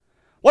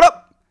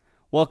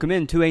Welcome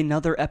into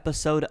another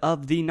episode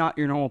of the Not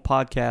Your Normal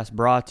Podcast,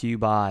 brought to you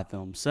by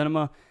Film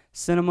Cinema,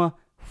 cinema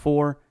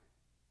for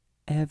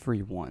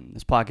everyone.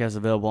 This podcast is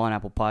available on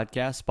Apple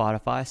Podcasts,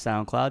 Spotify,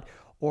 SoundCloud,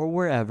 or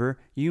wherever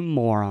you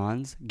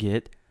morons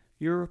get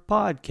your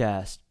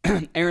podcast.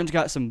 Aaron's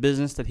got some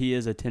business that he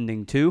is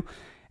attending to,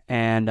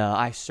 and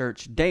I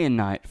searched day and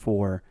night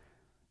for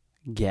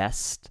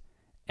guests,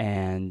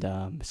 and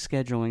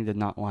scheduling did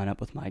not line up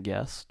with my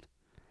guest.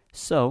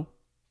 So,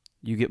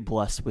 you get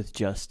blessed with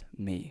just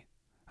me.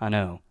 I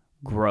know,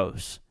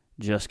 gross,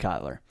 just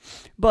Kyler.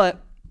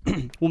 But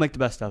we'll make the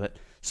best of it.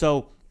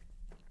 So,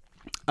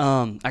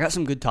 I got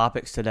some good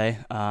topics today.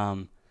 I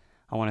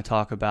want to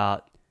talk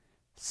about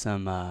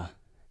some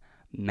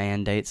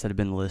mandates that have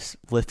been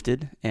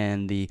lifted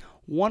in the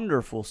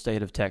wonderful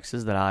state of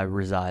Texas that I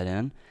reside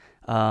in.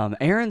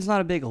 Aaron's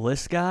not a big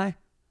list guy.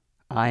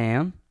 I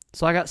am.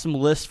 So I got some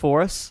lists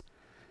for us,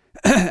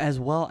 as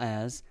well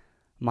as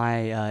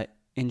my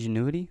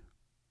ingenuity,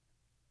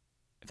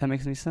 if that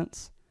makes any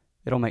sense.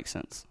 It'll make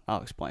sense.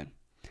 I'll explain.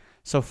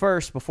 So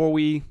first, before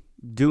we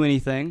do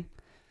anything,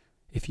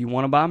 if you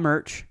want to buy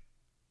merch,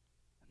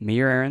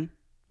 me or Aaron,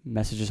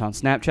 message us on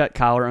Snapchat,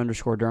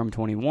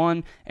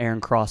 Kyler_Durham21,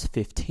 Aaron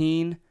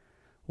Cross15.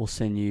 We'll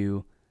send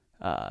you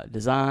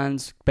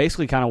designs,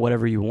 basically kind of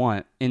whatever you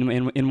want,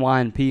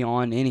 NYNP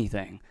on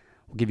anything.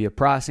 We'll give you a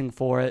pricing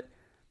for it.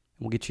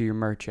 We'll get you your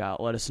merch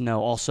out. Let us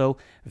know. Also,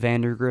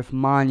 Vandergrift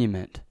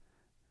Monument.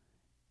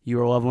 You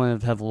or a loved one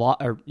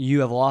you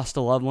have lost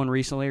a loved one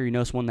recently, or you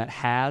know someone that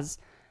has.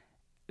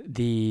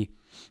 The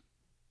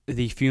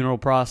funeral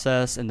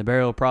process and the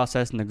burial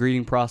process and the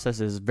grieving process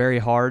is very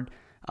hard.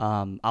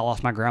 I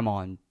lost my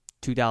grandma in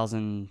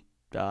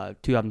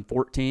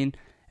 2014,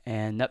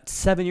 and that's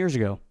 7 years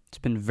ago. It's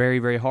been very,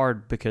 very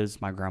hard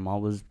because my grandma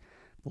was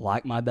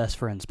like my best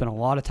friend. Spent a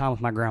lot of time with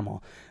my grandma.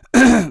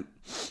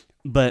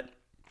 But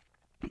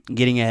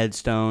getting a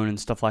headstone and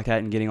stuff like that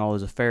and getting all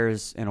those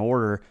affairs in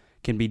order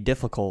can be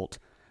difficult.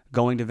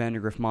 Going to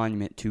Vandergrift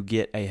Monument to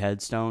get a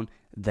headstone,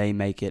 they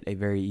make it a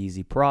very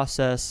easy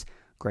process.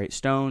 Great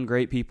stone,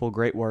 great people,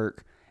 great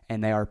work,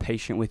 and they are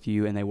patient with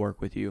you and they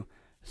work with you.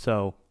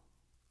 So,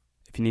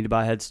 if you need to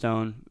buy a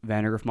headstone,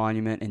 Vandergrift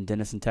Monument in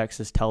Denison,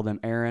 Texas, tell them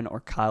Aaron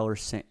or Kyler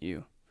sent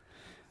you.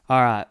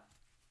 All right,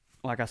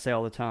 like I say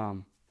all the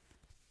time,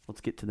 let's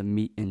get to the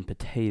meat and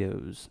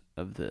potatoes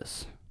of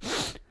this.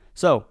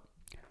 So,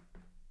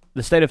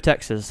 the state of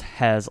Texas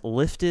has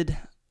lifted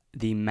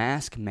the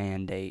mask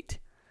mandate,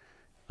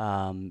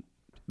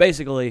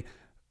 basically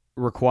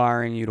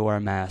requiring you to wear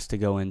a mask to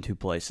go into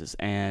places,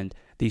 and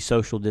the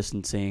social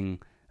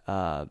distancing,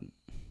 that's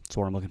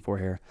what I'm looking for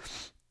here,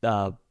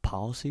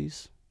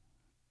 policies,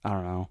 I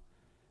don't know,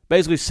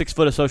 basically 6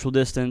 foot of social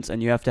distance,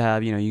 and you have to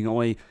have, you can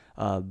only,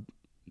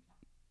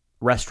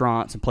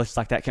 restaurants and places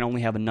like that can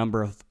only have a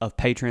number of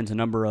patrons, a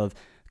number of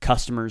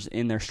customers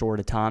in their store at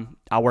a time.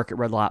 I work at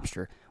Red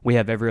Lobster. We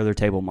have every other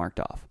table marked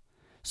off.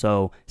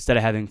 So instead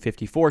of having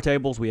 54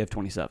 tables, we have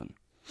 27.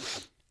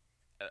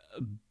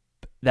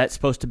 That's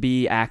supposed to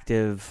be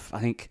active. I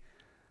think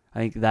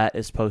that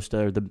is supposed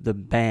to, or the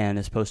ban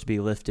is supposed to be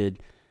lifted,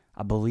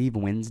 I believe,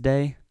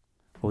 Wednesday.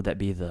 What would that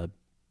be? The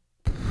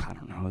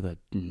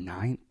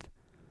 9th?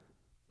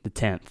 The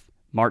 10th.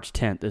 March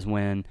 10th is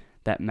when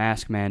that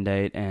mask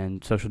mandate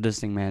and social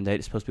distancing mandate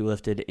is supposed to be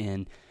lifted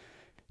in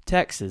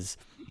Texas.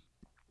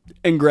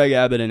 And Greg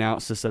Abbott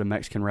announced this at a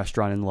Mexican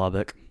restaurant in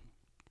Lubbock.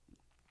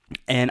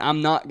 And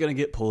I'm not going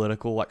to get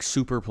political, like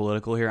super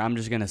political here. I'm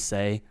just going to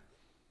say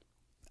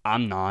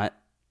I'm not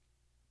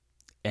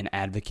an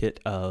advocate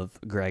of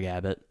Greg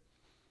Abbott.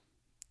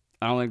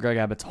 I don't think Greg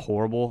Abbott's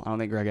horrible. I don't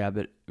think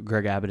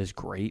Greg Abbott is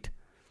great.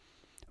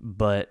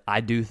 But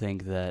I do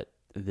think that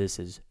this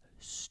is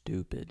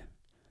stupid.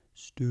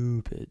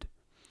 Stupid.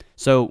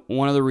 So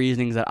one of the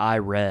reasonings that I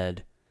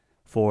read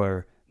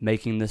for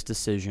making this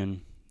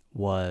decision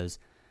was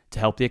to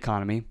help the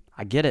economy.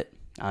 I get it.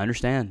 I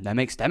understand. That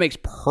makes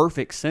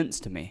perfect sense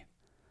to me.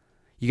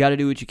 You got to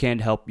do what you can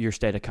to help your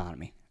state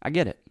economy. I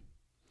get it.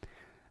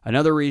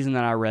 Another reason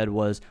that I read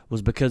was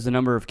because the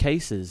number of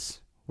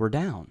cases were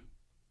down.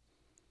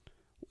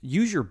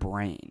 Use your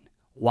brain.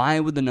 Why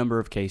would the number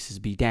of cases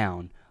be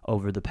down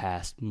over the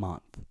past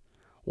month?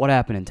 What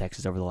happened in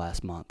Texas over the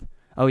last month?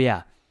 Oh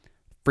yeah,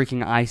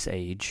 freaking ice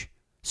age,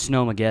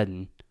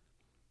 snowmageddon,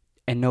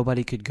 and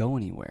nobody could go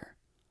anywhere.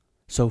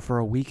 So for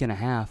a week and a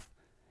half,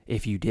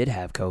 if you did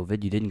have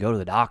COVID, you didn't go to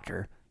the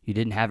doctor, you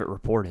didn't have it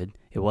reported,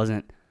 it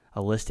wasn't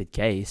a listed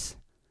case,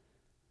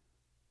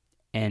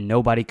 and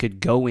nobody could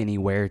go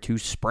anywhere to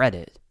spread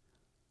it.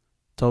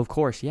 So, of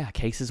course, yeah,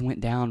 cases went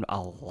down a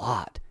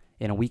lot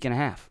in a week and a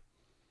half.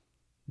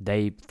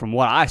 From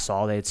what I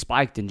saw, they had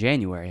spiked in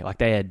January. Like,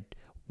 they had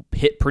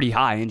hit pretty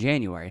high in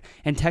January.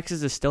 And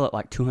Texas is still at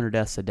like 200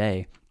 deaths a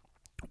day,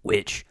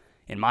 which,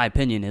 in my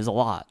opinion, is a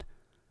lot.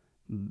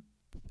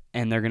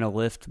 And they're going to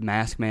lift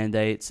mask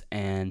mandates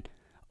and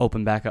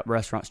open back up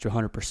restaurants to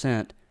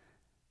 100%.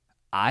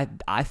 I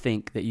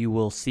think that you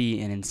will see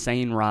an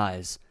insane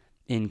rise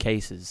in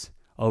cases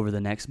over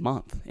the next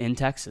month in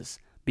Texas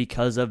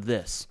because of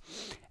this.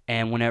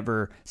 And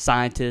whenever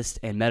scientists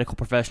and medical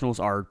professionals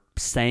are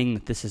saying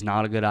that this is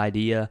not a good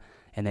idea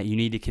and that you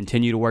need to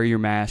continue to wear your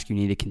mask, you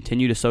need to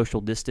continue to social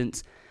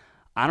distance,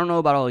 I don't know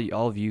about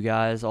all of you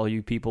guys, all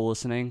you people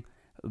listening,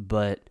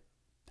 but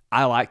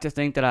I like to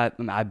think that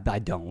I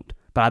don't,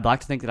 but I'd like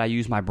to think that I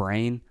use my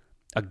brain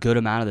a good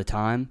amount of the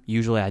time.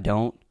 Usually I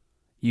don't.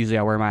 Usually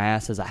I wear my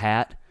ass as a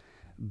hat,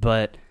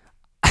 but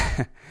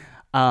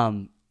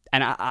and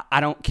I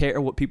don't care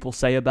what people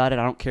say about it.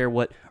 I don't care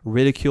what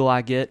ridicule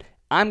I get.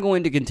 I'm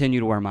going to continue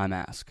to wear my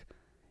mask.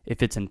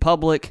 If it's in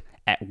public,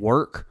 at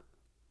work,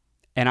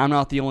 and I'm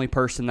not the only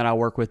person that I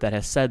work with that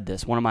has said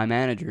this. One of my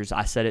managers,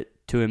 I said it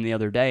to him the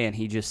other day, and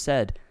he just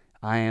said,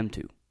 I am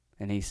too.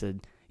 And he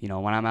said,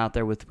 when I'm out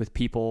there with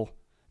people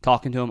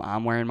talking to them,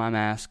 I'm wearing my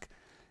mask.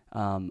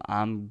 I'm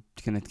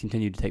going to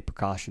continue to take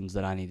precautions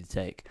that I need to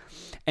take.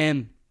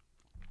 And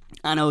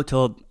I know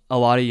to a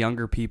lot of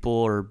younger people,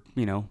 or,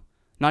 not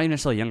even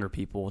necessarily younger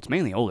people, it's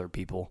mainly older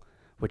people,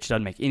 which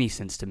doesn't make any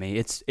sense to me.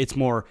 It's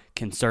more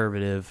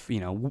conservative,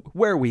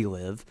 where we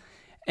live.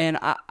 And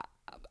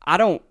I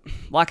don't,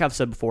 like I've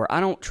said before, I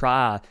don't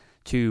try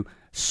to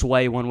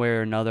sway one way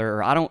or another,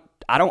 or I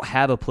don't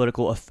have a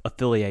political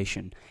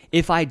affiliation.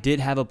 If I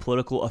did have a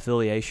political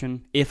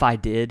affiliation, I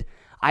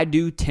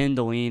do tend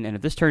to lean, and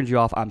if this turns you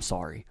off, I'm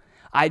sorry.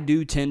 I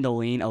do tend to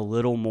lean a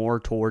little more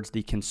towards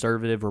the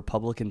conservative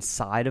Republican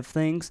side of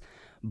things,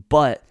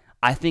 but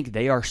I think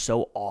they are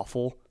so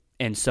awful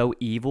and so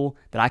evil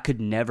that I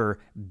could never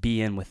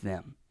be in with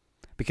them.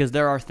 Because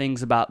there are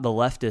things about the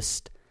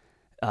leftist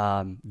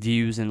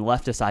views and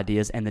leftist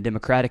ideas and the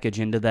Democratic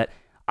agenda that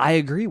I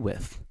agree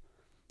with.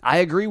 I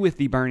agree with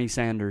the Bernie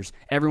Sanders,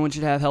 everyone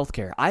should have health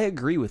care. I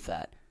agree with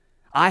that.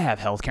 I have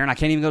health care and I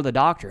can't even go to the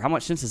doctor. How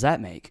much sense does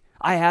that make?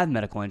 I have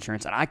medical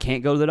insurance and I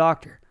can't go to the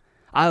doctor.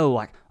 I owe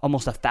like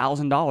almost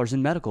 $1,000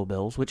 in medical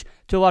bills, which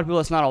to a lot of people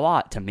that's not a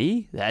lot. To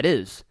me, that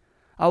is.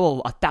 I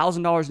owe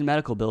 $1,000 in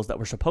medical bills that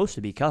were supposed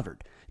to be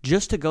covered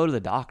just to go to the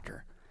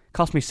doctor. It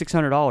cost me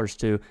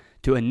 $600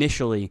 to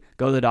initially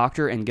go to the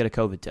doctor and get a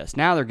COVID test.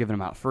 Now they're giving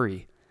them out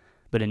free.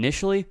 But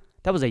initially,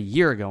 that was a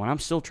year ago, and I'm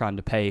still trying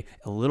to pay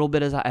a little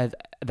bit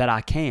that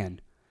I can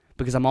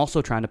because I'm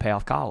also trying to pay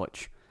off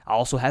college. I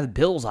also have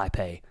bills I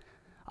pay.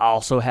 I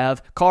also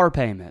have car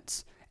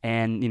payments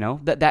and,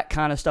 that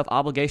kind of stuff,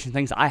 obligation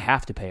things I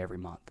have to pay every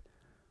month.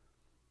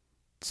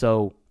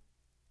 So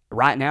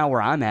right now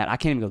where I'm at, I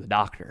can't even go to the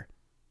doctor,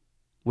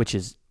 which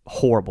is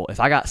horrible. If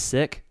I got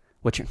sick,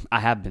 which I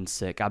have been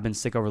sick. I've been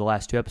sick over the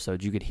last 2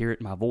 episodes. You could hear it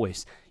in my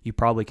voice. You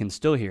probably can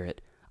still hear it.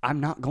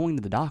 I'm not going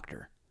to the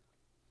doctor.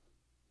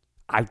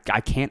 I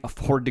can't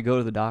afford to go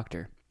to the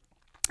doctor.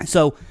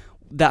 So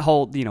that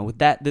whole, with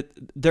that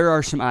there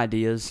are some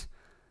ideas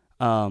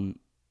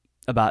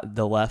about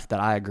the left that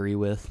I agree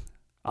with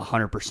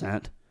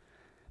 100%.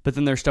 But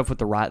then there's stuff with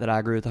the right that I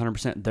agree with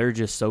 100%. They're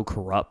just so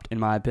corrupt, in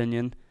my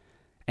opinion,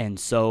 and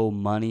so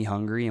money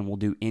hungry and will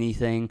do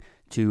anything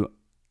to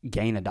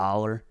gain a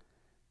dollar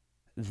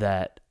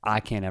that I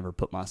can't ever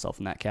put myself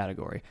in that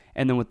category.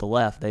 And then with the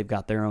left, they've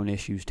got their own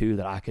issues too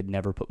that I could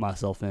never put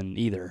myself in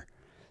either.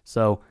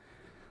 So,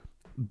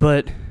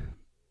 but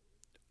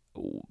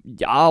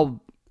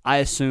I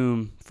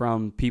assume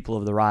from people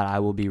of the right, I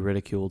will be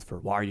ridiculed for,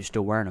 why are you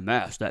still wearing a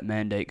mask? That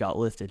mandate got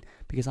lifted.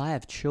 Because I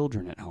have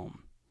children at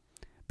home.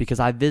 Because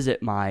I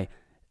visit my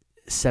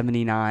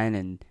 79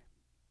 and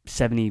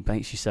 70, I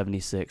think she's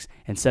 76,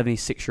 and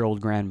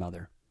 76-year-old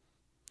grandmother.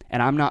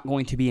 And I'm not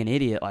going to be an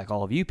idiot like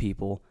all of you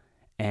people.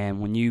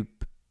 And when you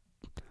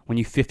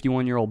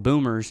 51-year-old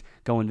boomers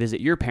go and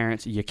visit your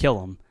parents, you kill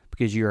them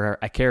because you're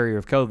a carrier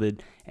of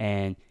COVID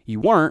and you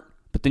weren't,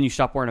 but then you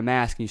stop wearing a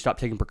mask and you stop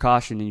taking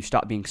precaution and you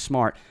stop being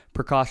smart.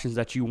 Precautions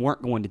that you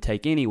weren't going to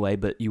take anyway,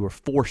 but you were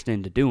forced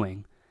into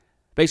doing.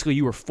 Basically,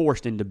 you were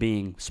forced into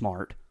being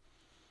smart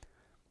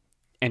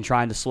and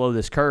trying to slow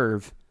this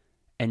curve,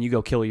 and you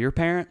go kill your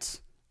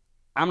parents.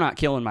 I'm not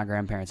killing my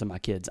grandparents and my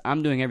kids.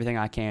 I'm doing everything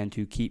I can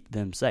to keep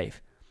them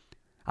safe.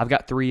 I've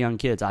got 3 young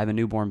kids. I have a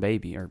newborn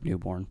baby,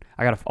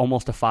 I got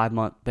almost a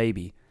 5-month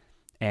baby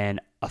and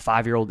a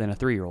 5-year-old and a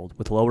 3-year-old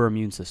with lower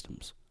immune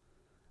systems.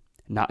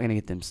 Not going to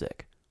get them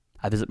sick.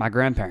 I visit my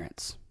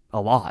grandparents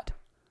a lot.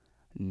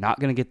 Not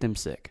going to get them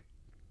sick.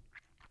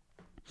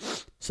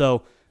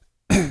 So,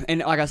 and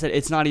like I said,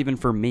 it's not even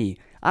for me.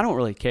 I don't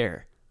really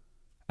care.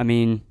 I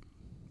mean,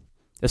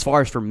 as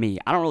far as for me,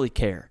 I don't really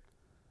care.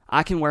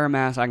 I can wear a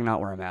mask. I cannot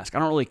wear a mask. I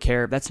don't really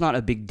care. That's not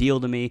a big deal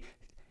to me.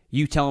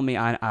 You telling me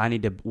I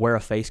need to wear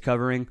a face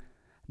covering,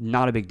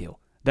 not a big deal.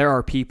 There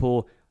are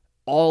people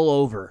all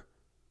over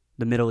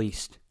the Middle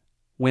East,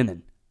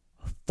 women,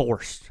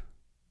 forced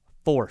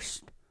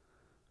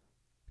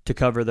to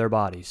cover their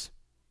bodies,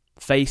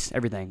 face,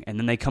 everything. And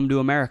then they come to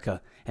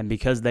America, and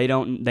because they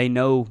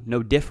know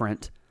no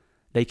different,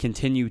 they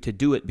continue to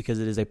do it because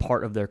it is a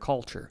part of their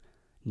culture.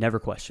 Never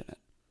question it.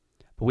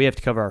 But we have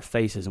to cover our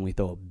faces, and we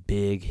throw a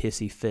big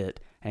hissy fit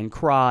and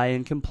cry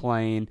and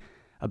complain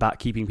about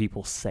keeping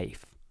people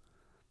safe.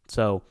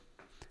 So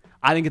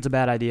I think it's a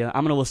bad idea.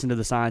 I'm going to listen to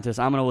the scientists.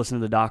 I'm going to listen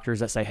to the doctors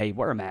that say, hey,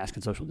 wear a mask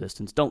and social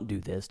distance. Don't do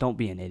this. Don't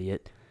be an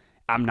idiot.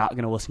 I'm not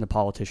going to listen to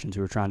politicians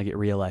who are trying to get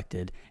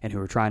reelected and who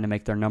are trying to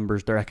make their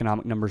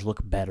economic numbers look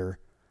better.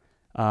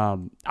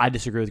 I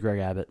disagree with Greg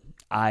Abbott.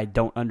 I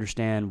don't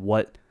understand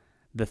what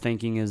the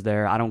thinking is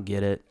there. I don't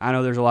get it. I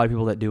know there's a lot of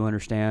people that do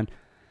understand.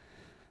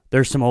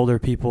 There's some older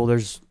people.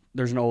 There's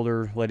an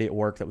older lady at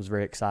work that was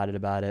very excited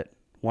about it.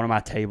 One of my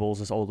tables,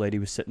 this old lady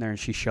was sitting there and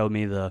she showed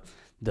me the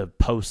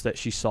post that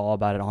she saw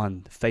about it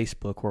on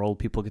Facebook, where old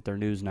people get their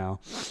news now,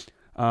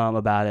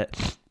 about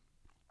it.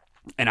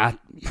 And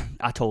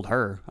I told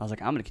her, I was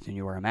like, I'm going to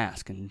continue to wear a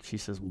mask. And she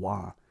says,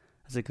 why?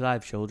 I said, because I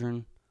have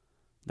children,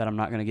 that I'm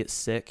not going to get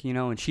sick,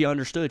 And she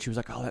understood. She was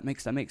like, oh, that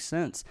makes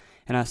sense.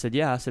 And I said,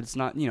 yeah. I said, it's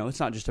not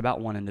just about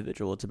one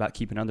individual. It's about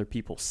keeping other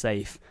people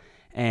safe.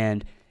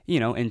 And,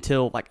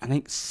 until I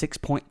think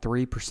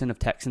 6.3% of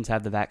Texans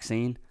have the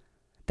vaccine,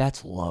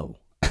 that's low.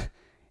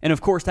 And of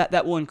course,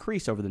 that will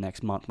increase over the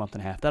next month and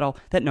a half.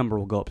 That number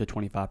will go up to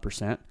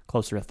 25%,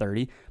 closer to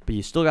 30%, but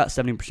you still got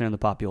 70% of the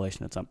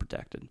population that's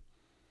unprotected.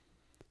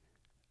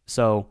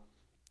 So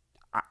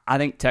I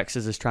think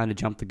Texas is trying to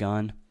jump the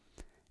gun.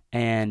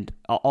 And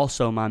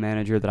also my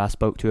manager that I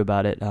spoke to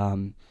about it,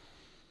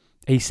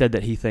 he said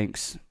that he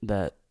thinks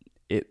that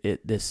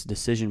this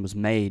decision was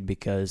made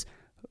because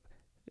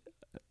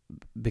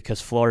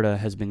Florida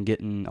has been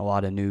getting a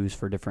lot of news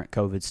for different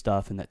COVID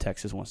stuff, and that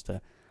Texas wants to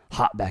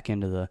hop back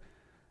into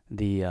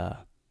the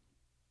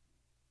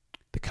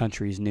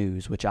country's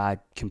news, which I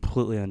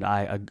completely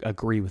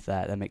agree with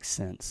that. That makes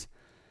sense.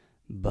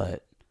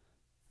 But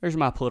there's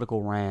my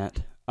political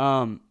rant.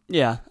 I've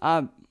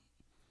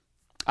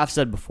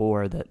said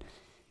before that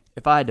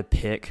if I had to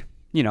pick,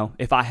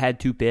 if I had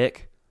to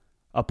pick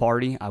a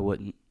party, I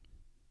wouldn't.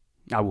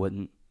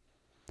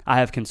 I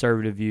have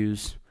conservative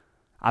views.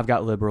 I've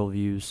got liberal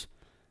views.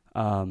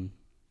 I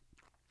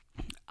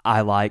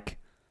like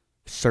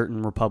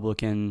certain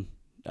Republican,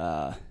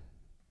 what's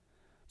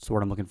the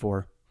word I'm looking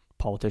for?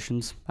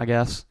 Politicians, I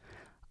guess.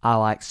 I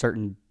like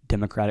certain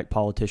Democratic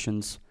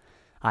politicians.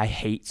 I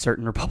hate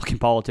certain Republican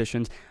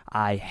politicians.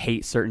 I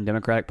hate certain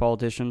Democratic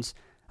politicians.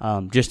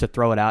 Just to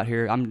throw it out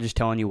here, I'm just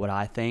telling you what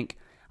I think.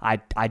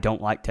 I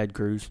don't like Ted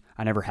Cruz.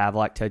 I never have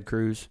liked Ted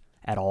Cruz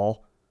at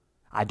all.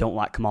 I don't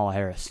like Kamala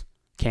Harris.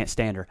 Can't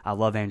stand her. I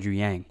love Andrew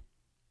Yang.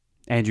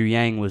 Andrew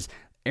Yang was,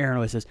 Aaron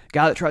always says,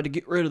 guy that tried to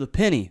get rid of the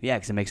penny. Yeah,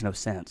 because it makes no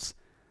sense.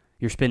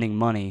 You're spending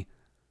money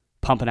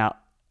pumping out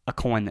a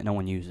coin that no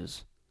one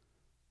uses.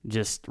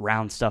 Just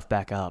round stuff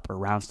back up or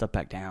round stuff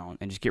back down,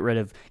 and just get rid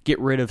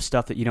of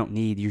stuff that you don't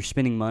need. You're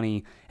spending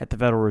money at the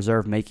Federal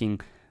Reserve making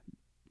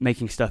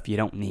stuff you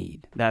don't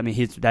need.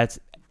 That's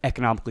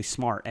economically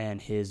smart,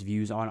 and his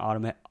views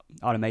on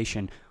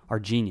automation are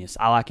genius.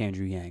 I like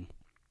Andrew Yang.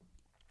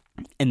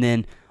 And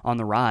then on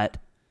the right,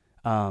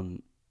 I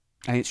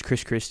think it's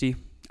Chris Christie.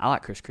 I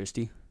like Chris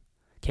Christie.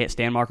 Can't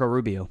stand Marco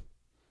Rubio.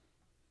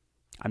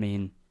 I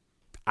mean,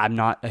 I'm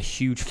not a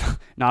huge,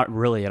 not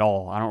really at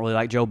all. I don't really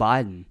like Joe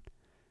Biden.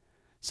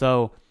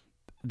 So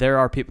there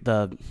are people,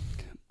 the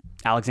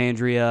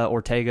Alexandria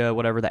Ortega,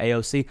 whatever, the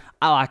AOC,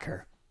 I like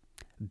her.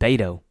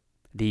 Beto,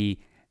 the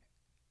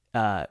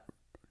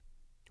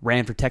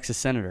ran for Texas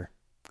senator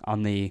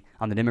on the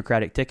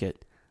Democratic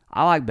ticket.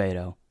 I like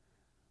Beto.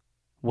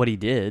 What he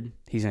did,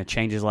 he's going to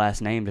change his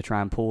last name to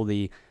try and pull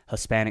the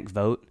Hispanic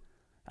vote.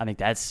 I think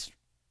that's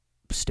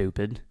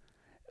stupid.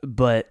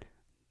 But,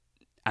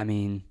 I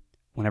mean,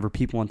 whenever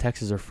people in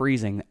Texas are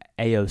freezing,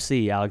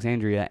 AOC,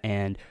 Alexandria,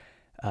 and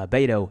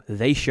Beto,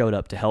 they showed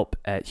up to help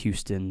at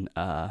Houston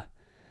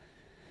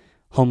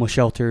homeless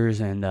shelters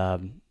and I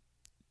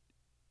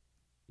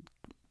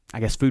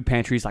guess food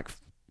pantries, like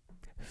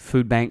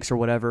food banks or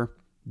whatever.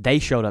 They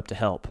showed up to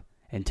help,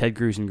 and Ted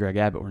Cruz and Greg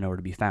Abbott were nowhere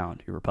to be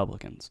found, who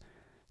Republicans.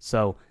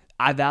 So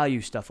I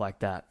value stuff like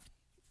that.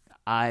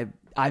 I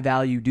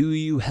value, do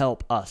you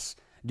help us?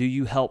 Do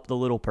you help the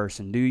little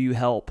person? Do you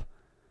help,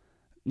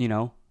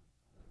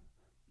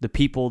 the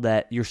people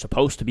that you're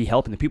supposed to be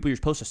helping, the people you're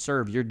supposed to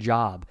serve, your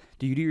job?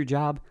 Do you do your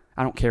job?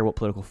 I don't care what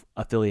political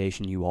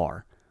affiliation you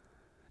are.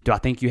 Do I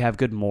think you have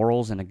good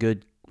morals and a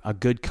good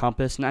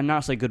compass? And I'm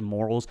not saying good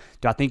morals.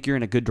 Do I think you're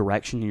in a good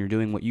direction and you're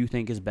doing what you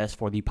think is best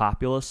for the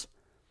populace?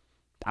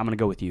 I'm going to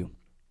go with you.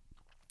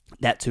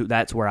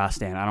 That's where I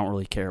stand. I don't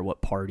really care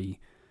what party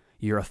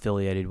you're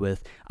affiliated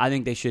with. I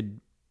think they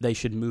should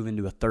move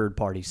into a third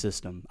party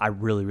system. I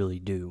really, really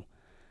do.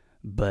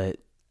 But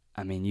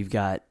I mean, you've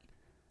got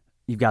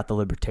the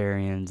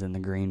Libertarians and the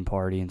Green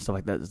Party and stuff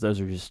like that. Those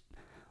are just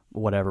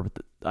whatever.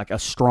 But like a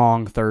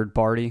strong third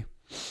party,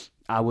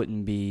 I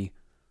wouldn't be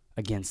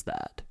against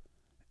that.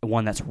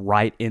 One that's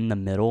right in the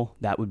middle,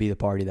 that would be the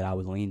party that I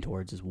would lean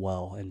towards as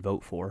well and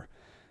vote for.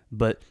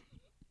 But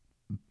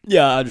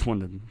yeah, I just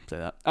wanted to say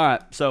that. All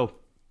right, so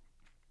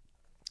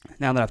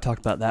now that I've talked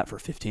about that for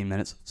 15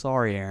 minutes,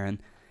 sorry,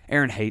 Aaron.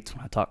 Aaron hates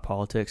when I talk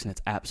politics, and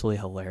it's absolutely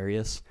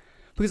hilarious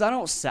because I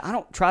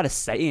don't try to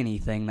say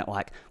anything that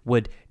like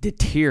would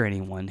deter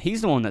anyone.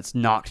 He's the one that's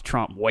knocked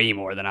Trump way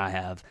more than I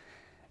have.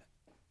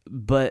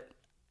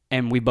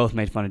 And we both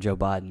made fun of Joe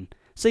Biden.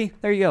 See,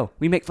 there you go.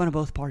 We make fun of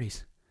both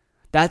parties.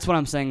 That's what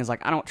I'm saying is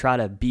like I don't try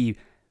to be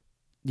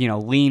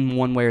lean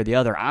one way or the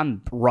other.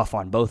 I'm rough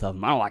on both of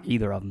them. I don't like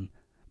either of them.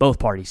 Both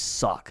parties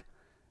suck.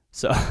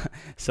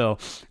 So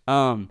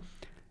I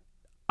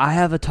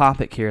have a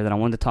topic here that I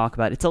wanted to talk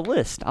about. It's a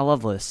list. I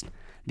love lists.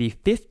 The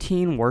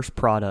 15 worst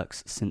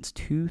products since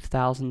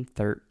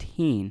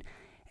 2013.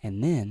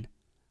 And then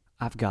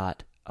I've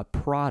got a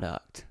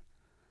product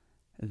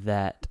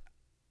that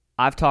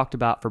I've talked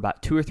about for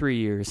about 2 or 3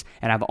 years,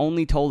 and I've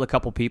only told a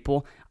couple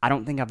people. I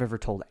don't think I've ever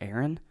told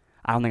Aaron.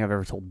 I don't think I've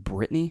ever told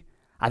Brittany.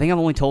 I think I've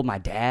only told my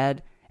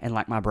dad and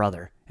like my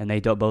brother, and they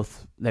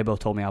both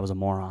told me I was a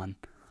moron.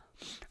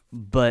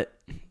 But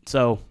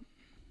so,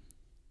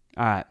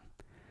 all right.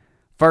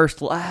 First,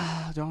 do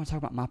I want to talk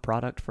about my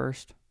product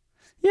first?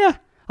 Yeah,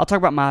 I'll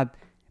talk about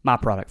my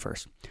product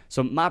first.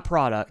 So my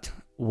product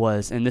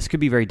was, and this could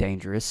be very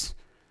dangerous,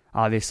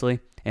 obviously,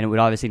 and it would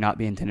obviously not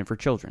be intended for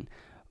children.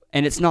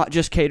 And it's not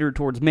just catered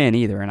towards men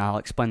either, and I'll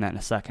explain that in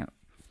a second.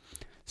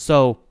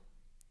 So,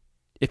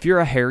 if you're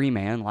a hairy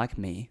man like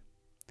me,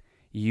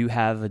 you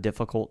have a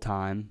difficult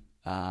time,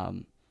 not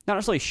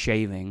necessarily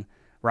shaving.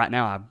 Right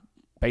now, I'm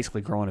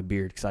basically growing a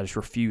beard because I just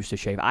refuse to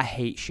shave. I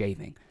hate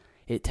shaving.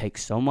 It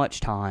takes so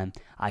much time.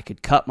 I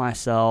could cut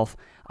myself.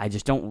 I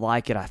just don't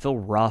like it. I feel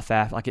rough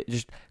after. Like, it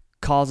just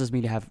causes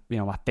me to have,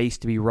 my face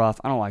to be rough.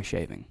 I don't like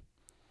shaving.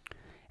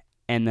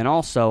 And then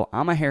also,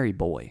 I'm a hairy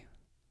boy.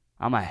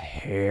 That's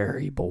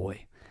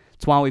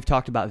why we've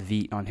talked about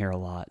Veet on here a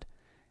lot,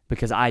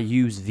 because I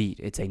use Veet.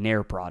 It's a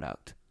Nair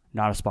product,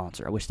 not a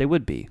sponsor. I wish they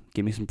would be.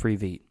 Give me some free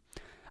Veet.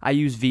 I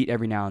use Veet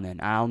every now and then.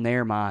 I'll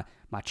Nair my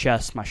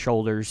chest, my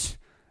shoulders,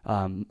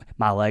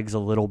 my legs a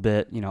little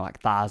bit,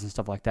 like thighs and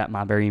stuff like that,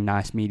 my very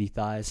nice meaty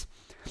thighs,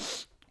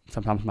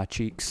 sometimes my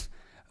cheeks.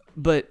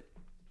 But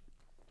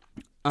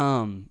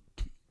I'll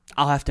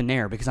have to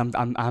Nair because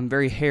I'm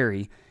very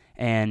hairy,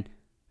 and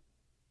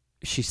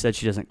she said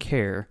she doesn't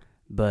care.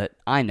 But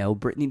I know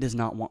Brittany does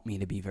not want me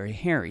to be very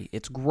hairy.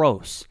 It's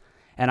gross.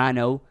 And I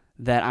know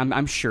that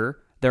I'm sure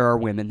there are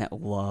women that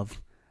love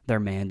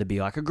their man to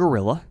be like a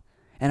gorilla.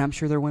 And I'm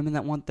sure there are women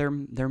that want their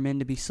men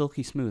to be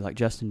silky smooth like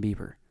Justin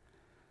Bieber.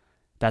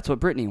 That's what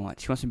Brittany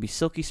wants. She wants to be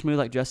silky smooth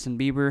like Justin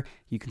Bieber.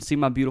 You can see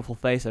my beautiful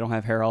face. I don't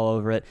have hair all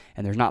over it.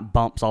 And there's not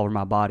bumps all over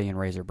my body and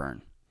razor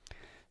burn.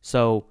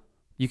 So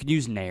you could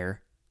use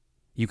Nair.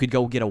 You could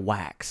go get a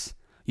wax.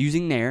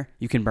 Using Nair,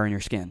 you can burn your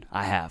skin.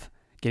 I have.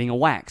 Getting a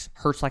wax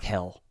hurts like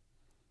hell.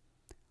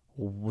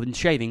 Wooden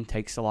shaving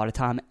takes a lot of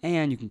time,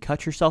 and you can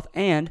cut yourself.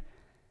 And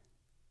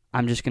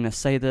I'm just going to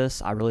say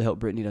this. I really hope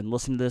Brittany doesn't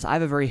listen to this. I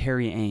have a very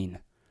hairy ane.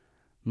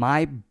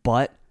 My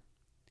butt,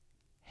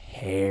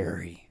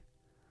 hairy.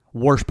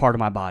 Worst part of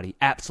my body.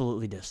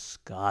 Absolutely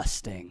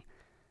disgusting.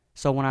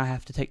 So when I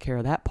have to take care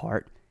of that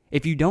part,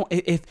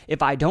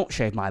 if I don't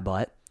shave my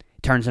butt,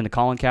 it turns into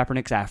Colin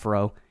Kaepernick's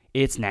afro.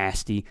 It's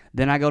nasty.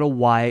 Then I go to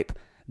wipe.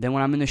 Then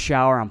when I'm in the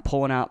shower, I'm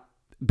pulling out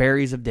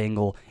berries of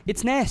dingle.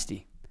 It's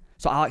nasty.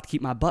 So I like to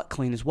keep my butt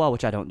clean as well,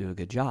 which I don't do a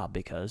good job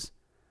because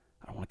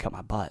I don't want to cut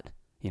my butt.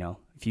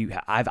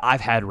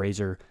 I've had a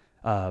razor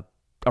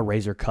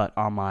cut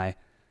on my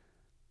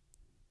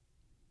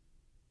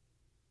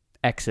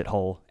exit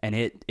hole, and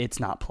it's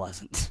not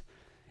pleasant.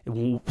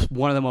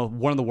 One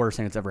of the worst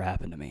things that's ever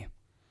happened to me.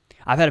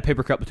 I've had a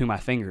paper cut between my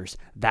fingers.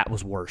 That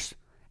was worse.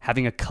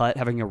 Having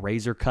a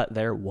razor cut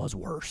there was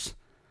worse.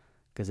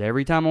 Because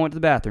every time I went to the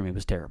bathroom, it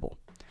was terrible.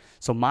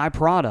 So my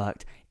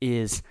product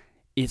it's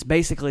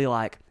basically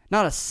like,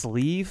 not a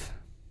sleeve,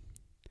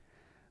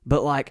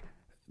 but like,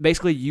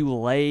 basically you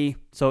lay,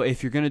 so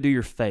if you're going to do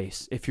your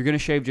face, if you're going to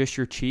shave just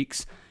your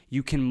cheeks,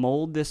 you can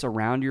mold this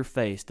around your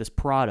face, this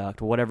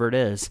product, whatever it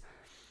is,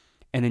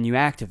 and then you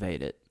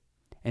activate it.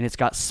 And it's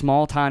got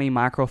small, tiny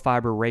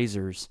microfiber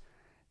razors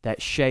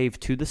that shave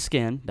to the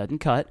skin, doesn't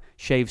cut,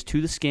 shaves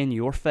to the skin,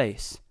 your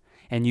face.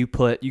 And you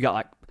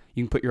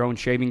can put your own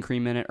shaving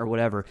cream in it or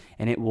whatever,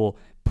 and it will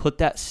put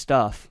that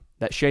stuff,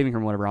 that shaving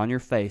cream or whatever, on your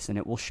face, and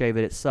it will shave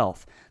it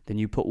itself. Then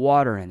you put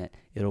water in it.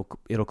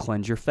 It'll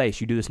cleanse your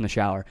face. You do this in the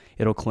shower.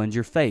 It'll cleanse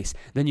your face.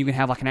 Then you can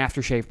have like an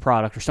aftershave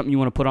product or something you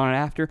want to put on it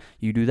after.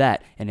 You do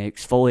that, and it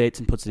exfoliates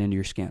and puts it into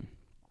your skin.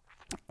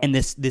 And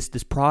this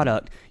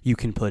product you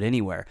can put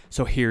anywhere.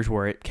 So here's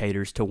where it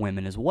caters to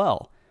women as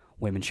well.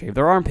 Women shave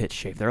their armpits,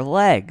 shave their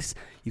legs.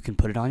 You can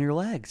put it on your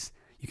legs.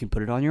 You can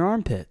put it on your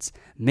armpits.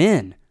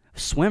 Men,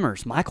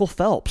 swimmers, Michael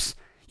Phelps.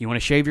 You want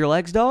to shave your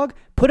legs, dog?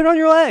 Put it on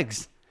your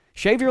legs.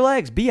 Shave your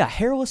legs. Be a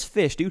hairless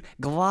fish, dude.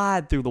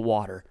 Glide through the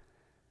water.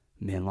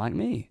 Men like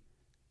me.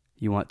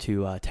 You want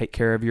to take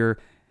care of your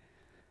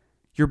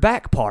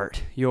back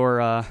part,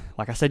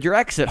 like I said, your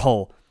exit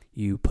hole.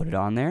 You put it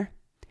on there.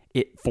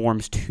 It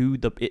forms to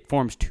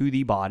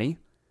the body,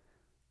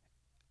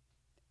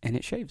 and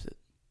it shaves it.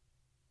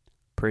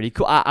 Pretty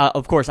cool.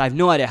 Of course, I have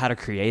no idea how to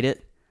create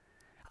it.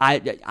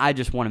 I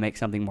just want to make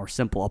something more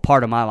simple, a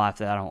part of my life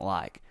that I don't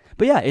like.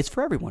 But yeah, it's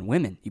for everyone.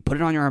 Women, you put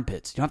it on your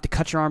armpits. You don't have to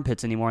cut your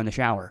armpits anymore in the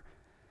shower.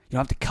 You don't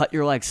have to cut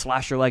your leg,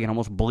 slash your leg, and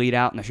almost bleed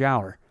out in the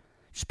shower.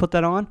 Just put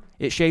that on.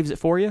 It shaves it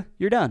for you.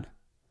 You're done.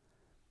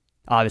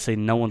 Obviously,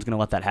 no one's going to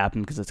let that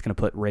happen because it's going to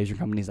put razor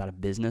companies out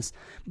of business.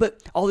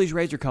 But all these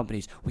razor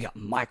companies, we got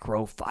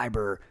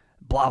microfiber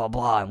blah, blah,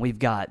 blah, and we've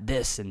got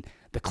this and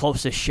the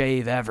closest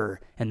shave ever.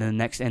 And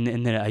then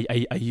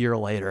a year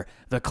later,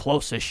 the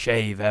closest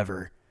shave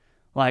ever.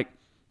 Like,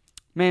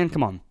 man,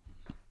 come on.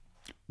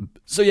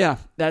 So yeah,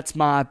 that's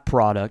my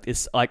product.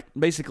 It's like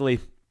basically,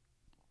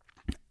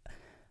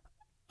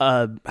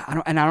 I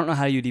don't know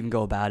how you'd even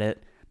go about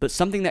it, but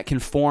something that can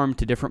form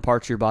to different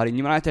parts of your body. And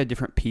you might have to have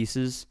different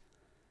pieces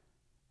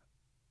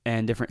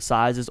and different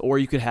sizes, or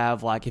you could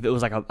have like, if it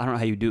was like I don't know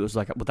how you do it, was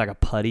like with like a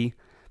putty,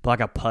 but like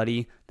a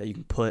putty that you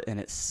can put and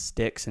it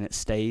sticks and it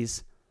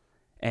stays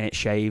and it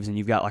shaves, and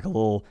you've got like a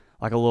little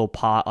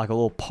pot, like a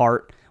little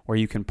part where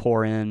you can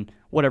pour in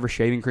whatever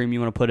shaving cream you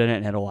want to put in it,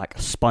 and it'll like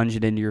sponge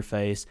it into your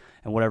face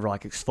and whatever,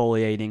 like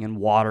exfoliating and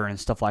water and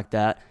stuff like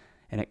that,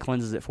 and it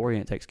cleanses it for you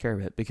and it takes care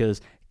of it, because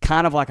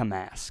kind of like a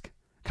mask,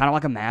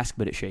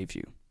 but it shaves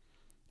you,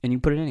 and you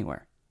can put it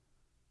anywhere.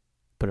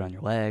 Put it on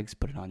your legs,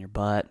 put it on your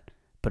butt,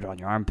 put it on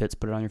your armpits,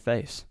 put it on your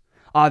face.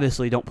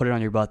 Obviously, don't put it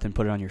on your butt then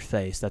put it on your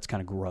face. That's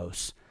kind of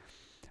gross.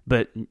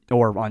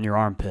 Or on your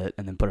armpit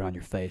and then put it on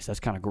your face.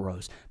 That's kind of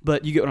gross.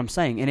 But you get what I'm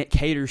saying. And it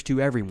caters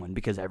to everyone,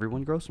 because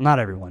everyone grows. Not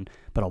everyone,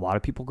 but a lot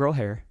of people grow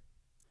hair.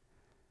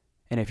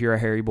 And if you're a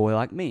hairy boy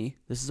like me,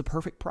 this is a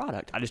perfect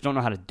product. I just don't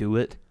know how to do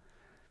it.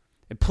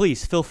 And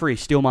please, feel free,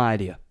 steal my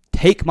idea.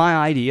 Take my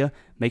idea,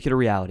 make it a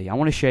reality. I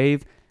want to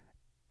shave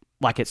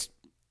like it's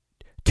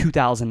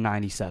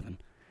 2097.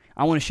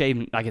 I want to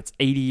shave like it's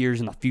 80 years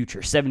in the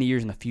future, 70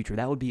 years in the future.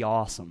 That would be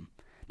awesome.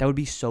 That would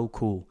be so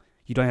cool.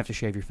 You don't have to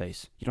shave your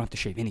face. You don't have to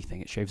shave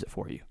anything. It shaves it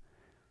for you.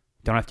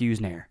 Don't have to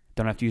use Nair.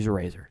 Don't have to use a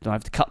razor. Don't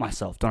have to cut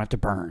myself. Don't have to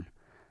burn.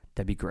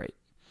 That'd be great.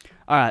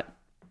 All right.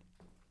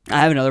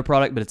 I have another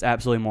product, but it's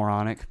absolutely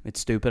moronic.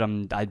 It's stupid.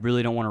 I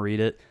really don't want to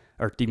read it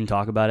or even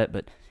talk about it,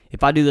 but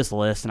if I do this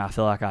list and I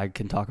feel like I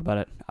can talk about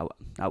it,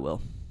 I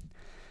will.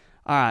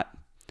 All right.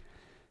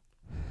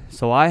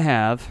 So I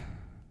have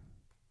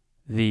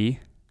if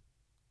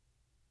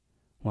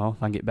I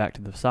can get back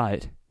to the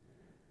site.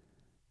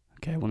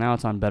 Okay, well now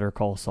it's on Better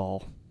Call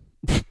Saul.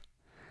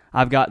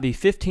 I've got the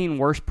 15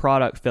 worst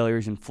product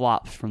failures and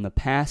flops from the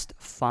past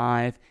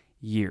 5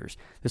 years.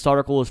 This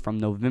article is from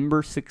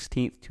November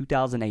 16th,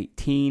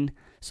 2018,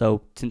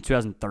 so since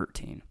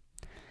 2013.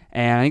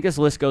 And I think this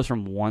list goes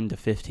from 1 to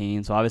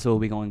 15, so obviously we'll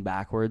be going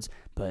backwards,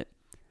 but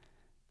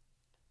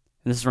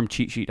this is from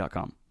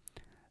cheatsheet.com.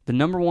 The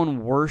number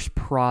one worst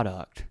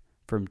product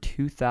from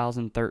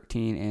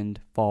 2013 and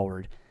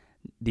forward,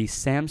 the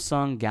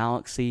Samsung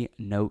Galaxy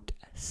Note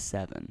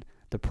 7.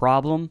 The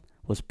problem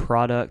was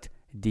product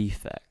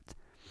defect.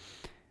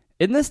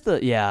 Isn't this the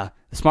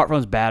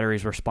smartphone's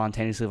batteries were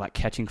spontaneously like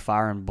catching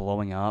fire and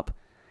blowing up?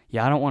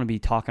 Yeah, I don't want to be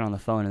talking on the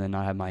phone and then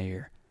not have my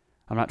ear.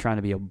 I'm not trying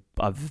to be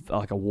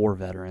like a war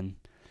veteran.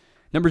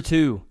 Number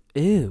 2,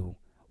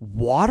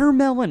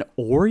 watermelon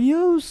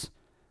Oreos?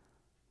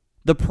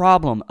 The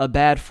problem, a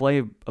bad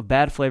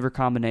flavor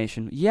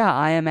combination. Yeah,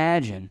 I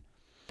imagine.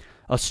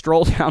 A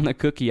stroll down the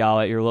cookie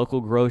aisle at your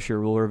local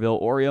grocer will reveal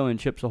Oreo and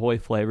Chips Ahoy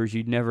flavors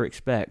you'd never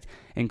expect,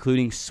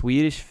 including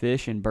Swedish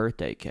fish and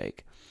birthday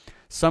cake.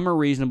 Some are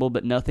reasonable,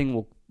 but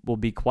nothing will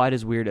be quite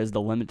as weird as the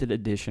limited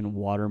edition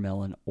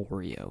watermelon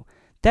Oreo.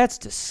 That's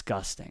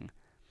disgusting.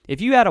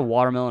 If you had a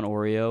watermelon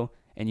Oreo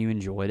and you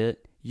enjoyed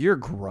it, you're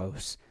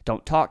gross.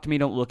 Don't talk to me,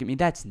 don't look at me.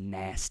 That's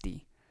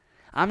nasty.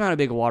 I'm not a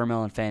big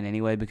watermelon fan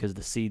anyway because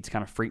the seeds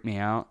kind of freak me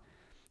out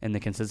and the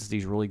consistency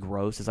is really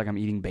gross. It's like I'm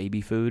eating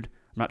baby food.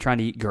 I'm not trying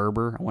to eat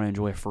Gerber. I want to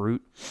enjoy a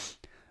fruit.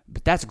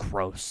 But that's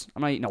gross.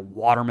 I'm not eating a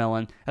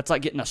watermelon. That's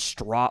like getting a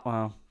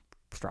strawberry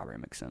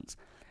makes sense.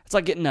 It's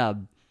like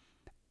getting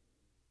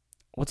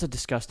what's a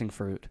disgusting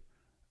fruit?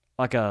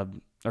 Or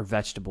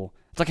vegetable.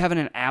 It's like having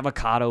an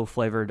avocado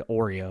flavored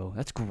Oreo.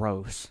 That's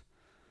gross.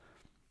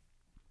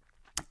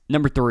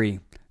 Number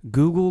 3,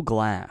 Google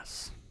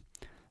Glass.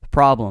 The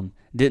problem,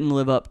 didn't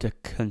live up to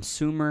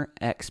consumer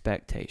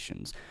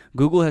expectations.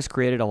 Google has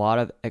created a lot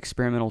of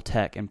experimental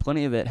tech, and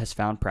plenty of it has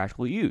found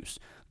practical use.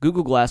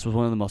 Google Glass was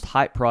one of the most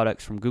hyped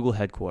products from Google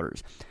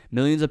headquarters.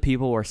 Millions of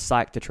people were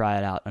psyched to try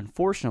it out.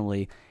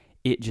 Unfortunately,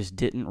 it just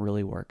didn't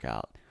really work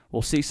out.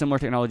 We'll see similar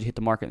technology hit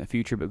the market in the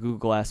future, but Google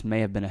Glass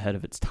may have been ahead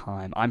of its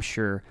time. I'm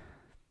sure.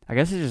 I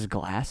guess it's just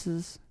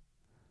glasses?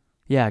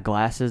 Yeah,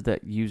 glasses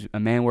that a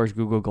man wears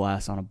Google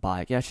Glass on a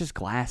bike. Yeah, it's just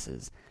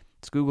glasses.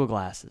 It's Google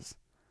Glasses.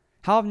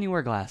 How often do you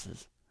wear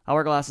glasses? I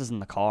wear glasses in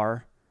the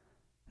car.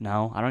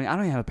 No, I don't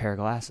even have a pair of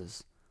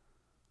glasses.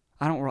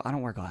 I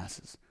don't wear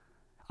glasses.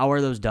 I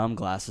wear those dumb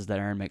glasses that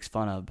Aaron makes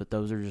fun of, but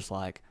those are just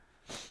like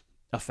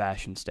a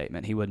fashion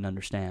statement. He wouldn't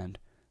understand.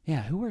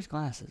 Yeah, who wears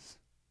glasses?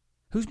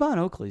 Who's buying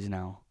Oakleys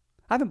now?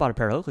 I haven't bought a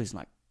pair of Oakleys in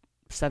like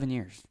 7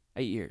 years,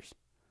 8 years.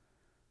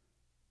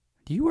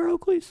 Do you wear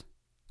Oakleys?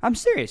 I'm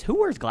serious. Who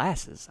wears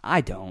glasses? I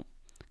don't.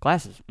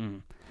 Glasses.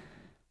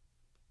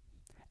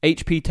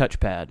 HP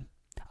touchpad.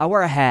 I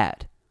wear a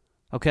hat.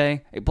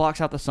 Okay? It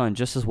blocks out the sun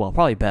just as well.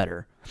 Probably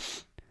better.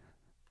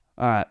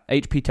 All right.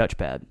 HP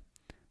touchpad.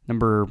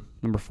 Number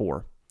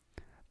 4.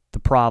 The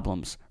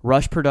problems.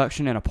 Rush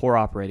production and a poor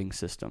operating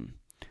system.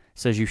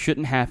 says you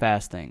shouldn't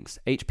half-ass things.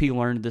 HP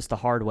learned this the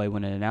hard way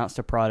when it announced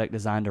a product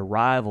designed to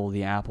rival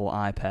the Apple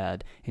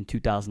iPad in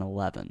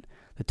 2011.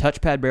 The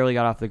touchpad barely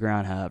got off the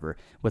ground, however.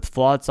 With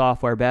flawed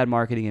software, bad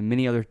marketing, and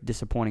many other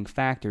disappointing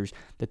factors,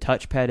 the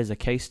touchpad is a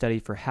case study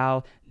for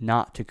how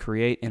not to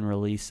create and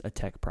release a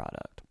tech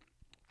product.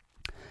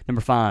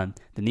 Number 5,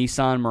 the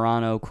Nissan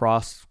Murano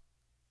Cross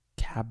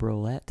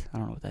Cabriolet. I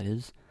don't know what that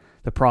is.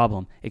 The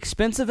problem,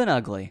 expensive and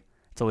ugly.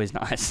 It's always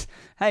nice.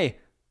 Hey,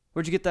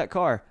 where'd you get that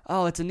car?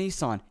 Oh, it's a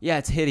Nissan. Yeah,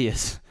 it's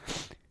hideous.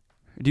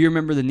 Do you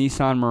remember the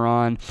Nissan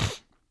Murano,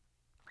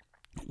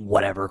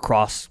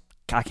 Cross,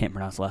 I can't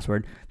pronounce the last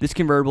word. This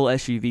convertible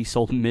SUV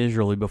sold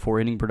miserably before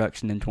ending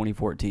production in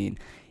 2014.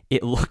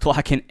 It looked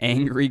like an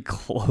angry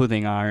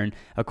clothing iron,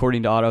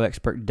 according to auto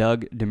expert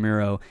Doug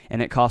DeMuro,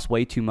 and it cost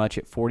way too much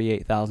at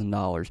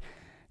 $48,000.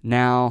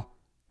 Now,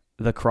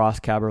 the Cross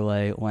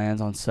Cabriolet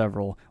lands on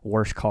several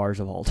worst cars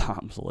of all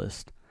time's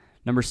list.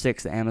 Number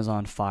 6, the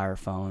Amazon Fire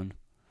Phone.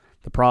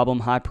 The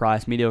problem, high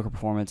price, mediocre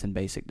performance, and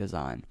basic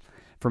design.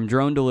 From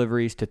drone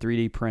deliveries to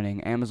 3D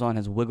printing, Amazon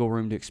has wiggle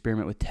room to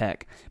experiment with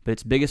tech, but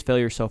its biggest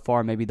failure so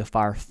far may be the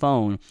Fire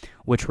Phone,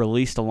 which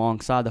released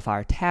alongside the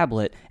Fire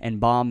Tablet and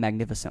bombed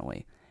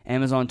magnificently.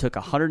 Amazon took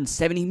a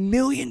 $170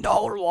 million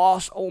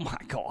loss, oh my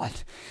God,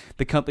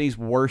 the company's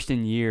worst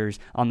in years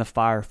on the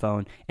Fire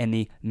Phone, and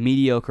the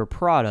mediocre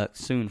product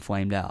soon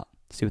flamed out.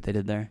 See what they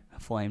did there?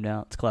 Flamed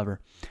out. It's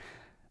clever.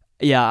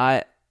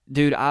 Yeah,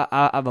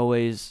 I've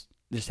always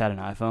just had an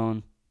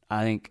iPhone.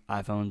 I think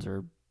iPhones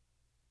are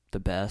the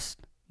best.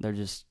 They're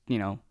just,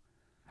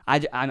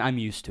 I'm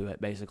used to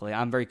it, basically.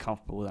 I'm very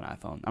comfortable with an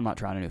iPhone. I'm not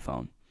trying a new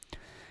phone.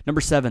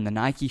 Number 7, the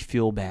Nike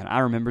Fuel Band. I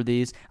remember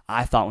these.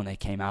 I thought when they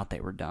came out they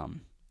were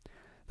dumb.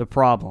 The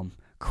problem,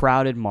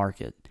 crowded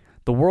market.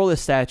 The world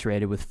is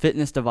saturated with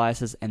fitness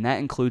devices, and that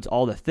includes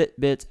all the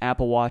Fitbits,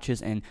 Apple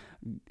Watches, and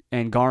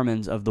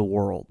Garmin's of the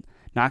world.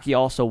 Nike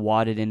also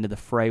wadded into the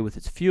fray with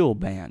its Fuel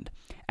Band,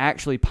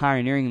 actually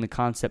pioneering the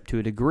concept to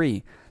a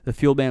degree. The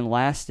Fuel Band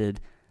lasted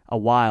a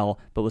while,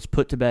 but was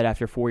put to bed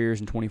after 4 years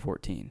in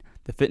 2014.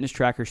 The fitness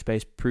tracker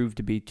space proved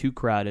to be too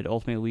crowded,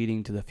 ultimately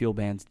leading to the Fuel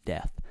Band's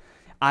death.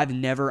 I've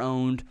never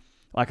owned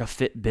like a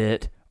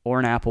Fitbit or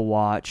an Apple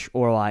Watch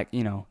or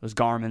those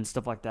Garmin,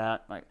 stuff like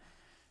that.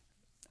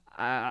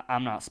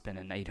 I'm not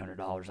spending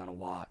 $800 on a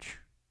watch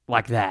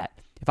like that.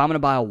 If I'm going to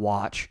buy a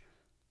watch,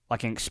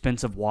 like an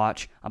expensive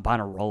watch, I'm buying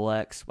a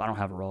Rolex. I don't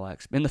have a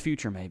Rolex. In the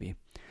future, maybe.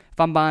 If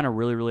I'm buying a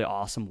really, really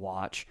awesome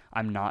watch,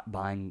 I'm not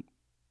buying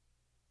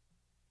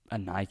a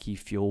Nike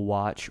Fuel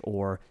watch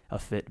or a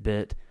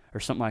Fitbit or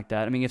something like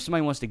that. I mean, if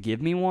somebody wants to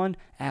give me one,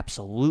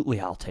 absolutely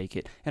I'll take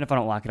it. And if I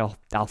don't like it,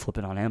 I'll flip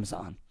it on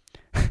Amazon.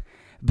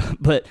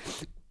 but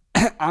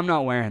I'm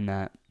not wearing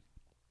that.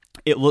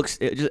 I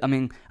just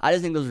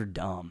think those are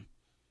dumb.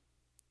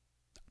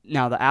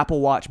 Now, the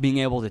Apple Watch, being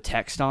able to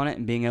text on it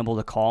and being able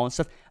to call and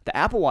stuff, the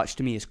Apple Watch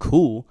to me is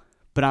cool,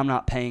 but I'm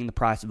not paying the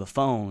price of a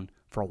phone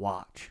for a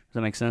watch. Does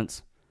that make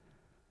sense?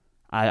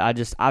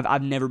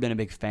 I've never been a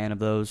big fan of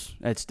those.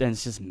 It's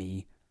just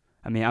me.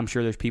 I mean, I'm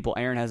sure there's people.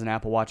 Aaron has an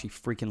Apple Watch. He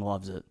freaking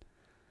loves it.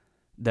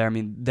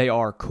 They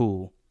are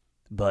cool,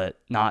 but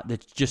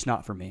it's just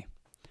not for me.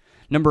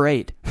 Number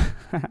 8,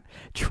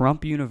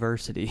 Trump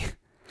University.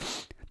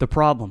 The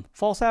problem,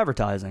 false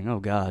advertising. Oh,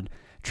 God.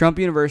 Trump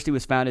University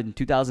was founded in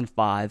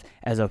 2005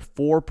 as a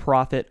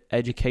for-profit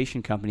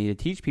education company to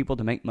teach people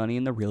to make money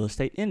in the real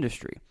estate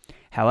industry.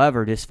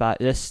 However,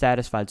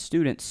 dissatisfied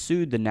students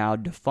sued the now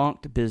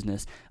defunct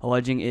business,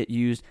 alleging it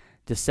used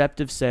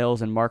deceptive sales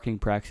and marketing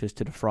practices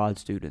to defraud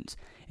students.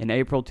 In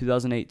April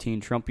 2018,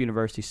 Trump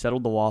University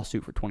settled the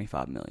lawsuit for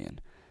 $25 million.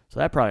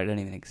 So that product doesn't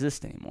even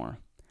exist anymore.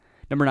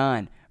 Number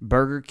 9,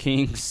 Burger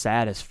King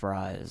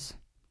Satisfries.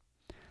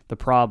 The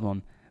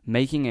problem,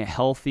 making a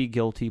healthy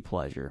guilty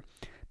pleasure.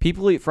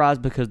 People eat fries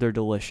because they're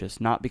delicious,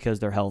 not because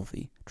they're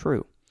healthy.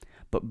 True.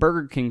 But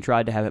Burger King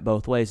tried to have it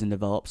both ways and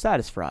developed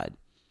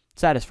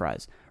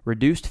Satisfries.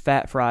 Reduced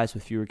fat fries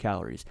with fewer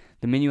calories.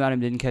 The menu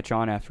item didn't catch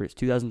on after its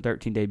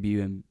 2013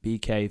 debut, and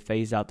BK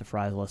phased out the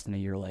fries less than a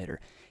year later.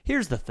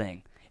 Here's the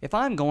thing. If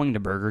I'm going to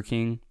Burger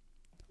King,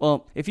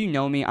 well, if you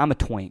know me, I'm a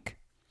twink.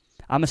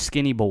 I'm a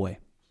skinny boy.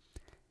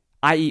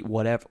 I eat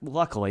whatever.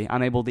 Luckily,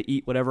 I'm able to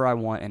eat whatever I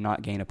want and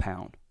not gain a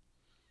pound.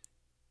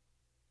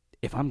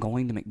 If I'm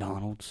going to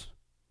McDonald's,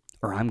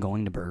 or I'm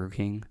going to Burger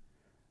King,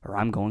 or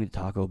I'm going to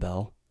Taco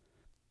Bell,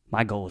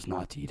 my goal is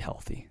not to eat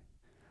healthy.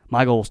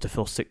 My goal is to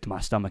feel sick to my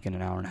stomach in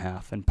an hour and a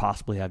half and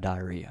possibly have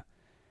diarrhea.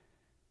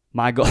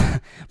 My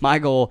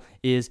goal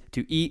is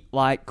to eat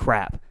like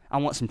crap. I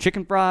want some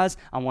chicken fries.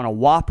 I want a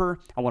Whopper.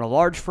 I want a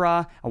large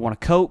fry. I want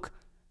a Coke.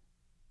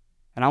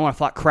 And I want to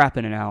feel like crap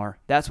in an hour.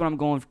 That's what I'm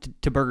going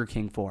to Burger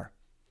King for.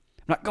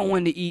 I'm not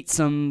going to eat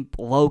some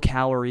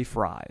low-calorie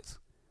fries.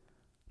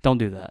 Don't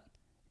do that.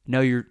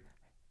 No,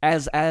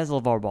 as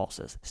LeVar Ball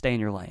says, stay in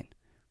your lane.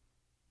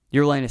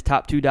 Your lane is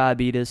top 2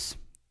 diabetes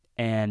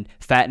and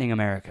fattening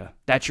America.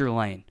 That's your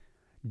lane.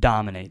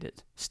 Dominate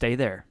it. Stay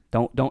there.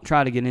 Don't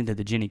try to get into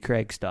the Jenny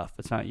Craig stuff.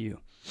 It's not you.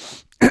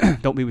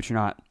 Don't be what you're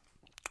not.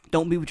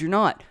 Don't be what you're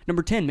not.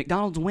 Number 10,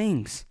 McDonald's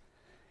wings.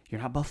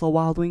 You're not Buffalo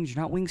Wild Wings.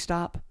 You're not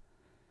Wingstop.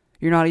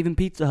 You're not even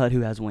Pizza Hut,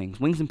 who has wings.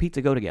 Wings and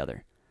pizza go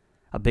together.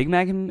 A Big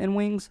Mac and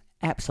wings?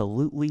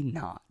 Absolutely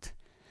not.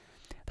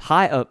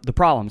 The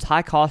problems: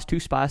 high cost, too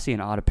spicy,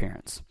 and odd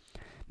appearance.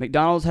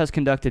 McDonald's has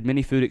conducted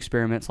many food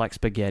experiments like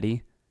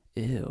spaghetti.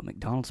 Ew,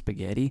 McDonald's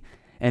spaghetti.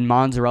 And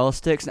mozzarella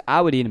sticks.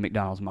 I would eat a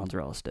McDonald's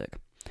mozzarella stick.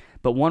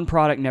 But one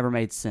product never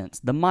made sense.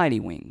 The Mighty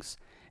Wings.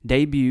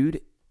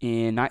 Debuted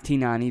in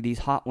 1990, these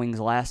hot wings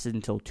lasted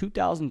until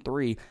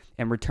 2003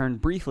 and returned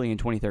briefly in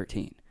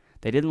 2013.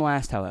 They didn't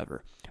last,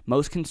 however.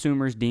 Most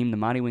consumers deemed the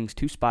Mighty Wings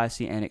too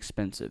spicy and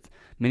expensive.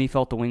 Many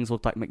felt the wings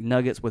looked like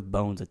McNuggets with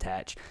bones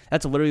attached.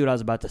 That's literally what I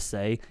was about to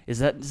say. Is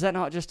that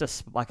not just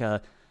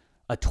a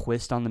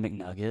twist on the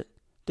McNugget?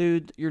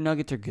 Dude, your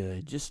nuggets are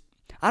good.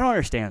 I don't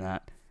understand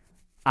that.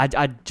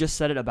 I just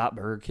said it about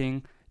Burger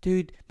King.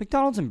 Dude,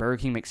 McDonald's and Burger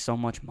King make so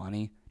much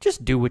money.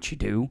 Just do what you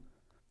do.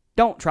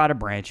 Don't try to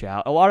branch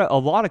out. A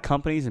lot of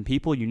companies and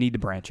people, you need to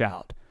branch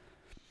out.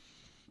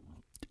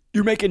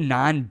 You're making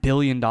 $9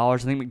 billion. I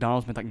think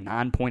McDonald's made like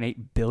 $9.8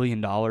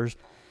 billion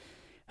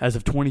as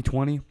of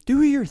 2020.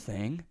 Do your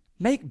thing.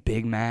 Make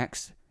Big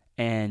Macs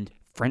and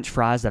French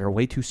fries that are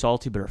way too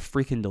salty but are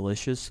freaking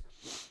delicious.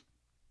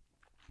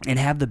 And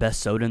have the best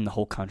soda in the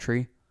whole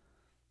country.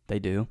 They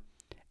do.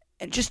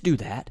 And just do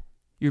that.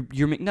 Your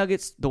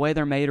McNuggets, the way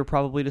they're made, are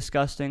probably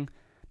disgusting,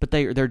 but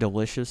they're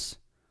delicious.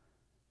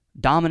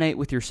 Dominate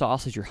with your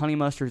sauces. Your honey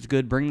mustard is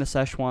good. Bring the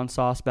Szechuan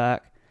sauce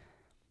back.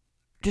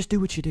 Just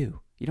do what you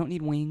do. You don't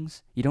need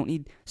wings. You don't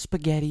need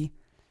spaghetti.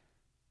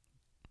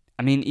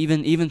 I mean,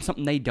 even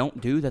something they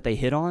don't do that they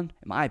hit on,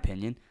 in my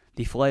opinion,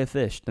 the filet of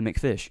fish, the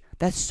McFish.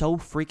 That's so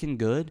freaking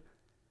good.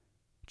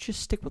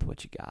 Just stick with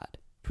what you got.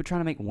 If we're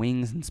trying to make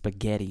wings and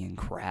spaghetti and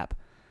crap.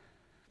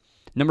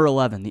 Number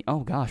 11,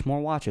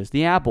 more watches.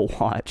 The Apple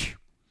Watch.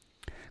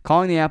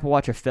 Calling the Apple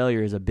Watch a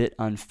failure is a bit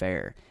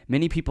unfair.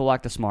 Many people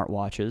like the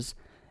smartwatches,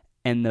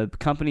 and the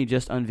company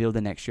just unveiled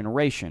the next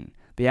generation.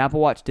 The Apple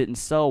Watch didn't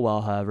sell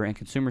well, however, and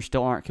consumers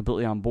still aren't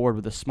completely on board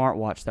with a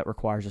smartwatch that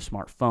requires a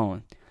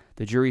smartphone.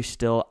 The jury's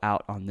still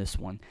out on this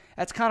one.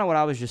 That's kind of what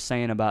I was just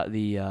saying about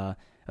the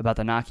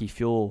Nike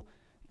Fuel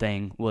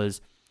thing, was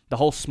the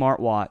whole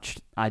smartwatch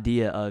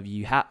idea of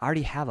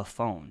already have a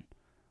phone.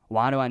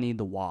 Why do I need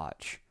the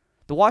watch?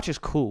 The watch is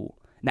cool.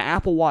 The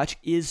Apple Watch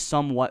is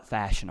somewhat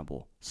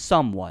fashionable.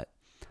 Somewhat.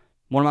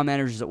 One of my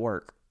managers at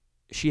work,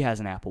 she has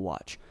an Apple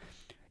Watch.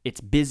 It's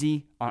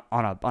busy. On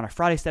a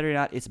Friday, Saturday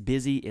night, it's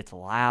busy. It's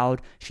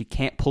loud. She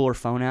can't pull her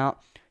phone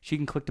out. She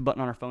can click the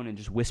button on her phone and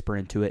just whisper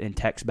into it and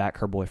text back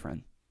her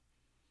boyfriend.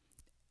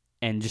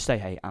 And just say,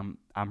 hey, I'm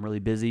really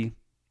busy.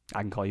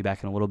 I can call you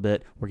back in a little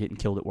bit. We're getting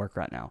killed at work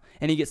right now.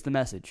 And he gets the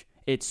message.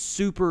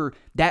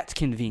 That's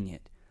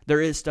convenient. There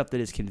is stuff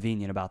that is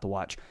convenient about the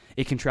watch.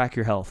 It can track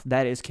your health.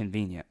 That is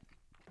convenient.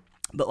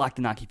 But like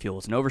the Nike Fuel,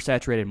 it's an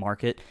oversaturated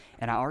market,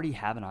 and I already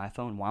have an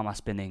iPhone. Why am I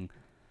spending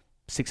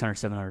 $600,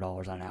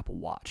 $700 on an Apple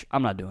Watch?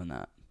 I'm not doing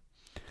that.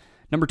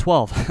 Number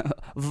 12,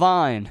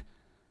 Vine.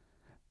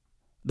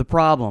 The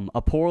problem,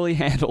 a poorly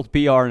handled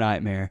PR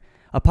nightmare.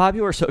 A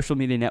popular social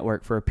media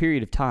network for a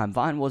period of time,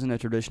 Vine wasn't a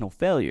traditional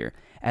failure.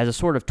 As a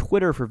sort of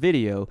Twitter for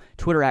video,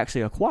 Twitter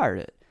actually acquired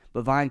it.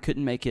 But Vine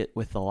couldn't make it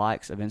with the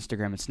likes of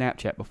Instagram and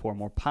Snapchat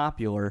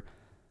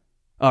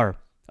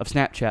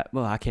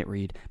I can't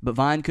read. But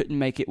Vine couldn't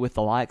make it with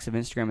the likes of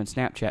Instagram and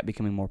Snapchat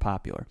becoming more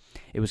popular.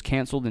 It was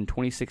canceled in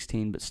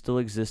 2016, but still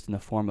exists in the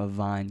form of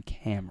Vine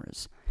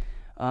cameras.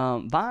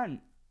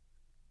 Vine,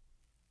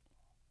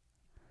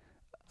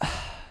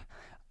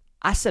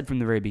 I said from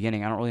the very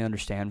beginning, I don't really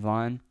understand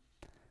Vine,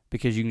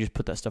 because you can just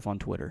put that stuff on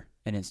Twitter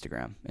and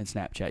Instagram and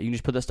Snapchat. You can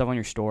just put that stuff on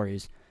your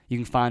stories. You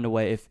can find a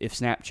way, if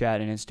Snapchat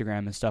and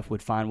Instagram and stuff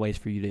would find ways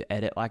for you to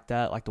edit like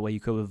that, like the way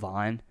you could with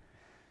Vine,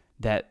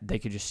 that they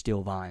could just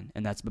steal Vine,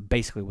 and that's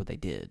basically what they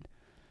did.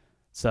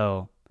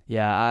 So,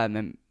 yeah,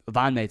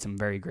 Vine made some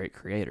very great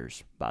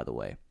creators, by the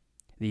way.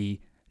 The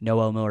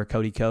Noel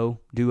Miller-Cody Co.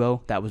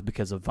 duo, that was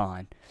because of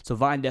Vine. So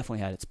Vine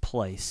definitely had its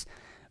place.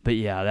 But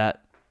yeah,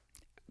 that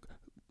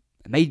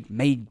made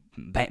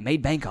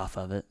bank off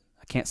of it.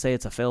 I can't say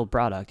it's a failed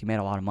product. He made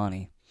a lot of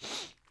money.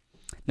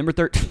 Number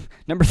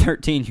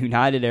 13,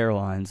 United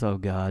Airlines. Oh,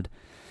 God.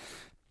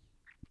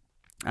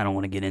 I don't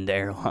want to get into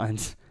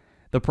airlines.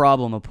 The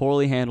problem, a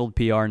poorly handled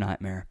PR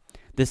nightmare.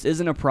 This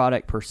isn't a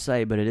product per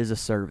se, but it is a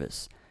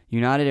service.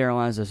 United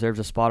Airlines deserves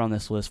a spot on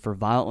this list for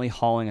violently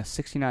hauling a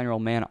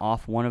 69-year-old man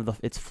off one of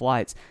its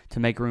flights to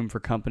make room for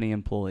company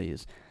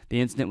employees. The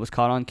incident was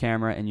caught on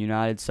camera, and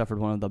United suffered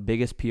one of the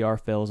biggest PR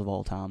fails of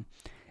all time.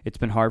 It's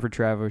been hard for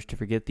travelers to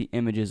forget the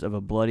images of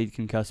a bloodied,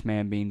 concussed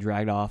man being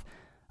dragged off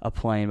a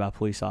plane by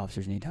police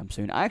officers anytime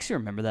soon. I actually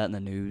remember that in the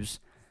news.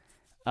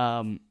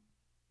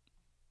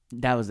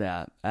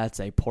 That's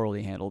a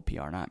poorly handled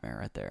PR nightmare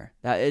right there.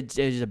 It's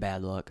just a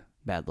bad look.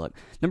 Bad look.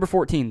 Number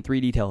 14,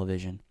 3D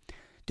television.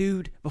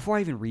 Dude, before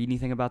I even read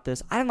anything about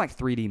this, I didn't like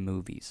 3D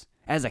movies.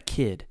 As a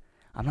kid,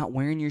 I'm not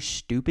wearing your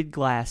stupid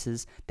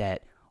glasses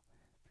that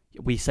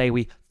we say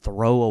we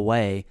throw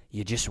away.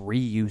 You just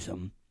reuse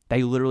them.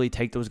 They literally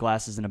take those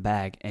glasses in a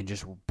bag and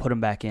just put them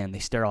back in. They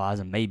sterilize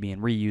them maybe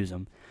and reuse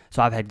them.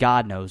 So I've had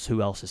God knows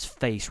who else's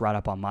face right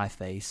up on my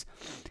face.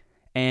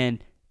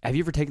 And have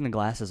you ever taken the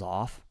glasses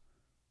off?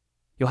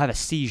 You'll have a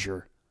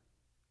seizure.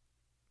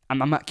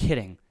 I'm not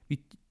kidding. You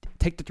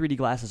take the 3D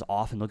glasses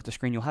off and look at the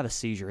screen, you'll have a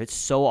seizure. It's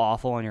so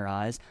awful on your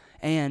eyes.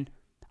 And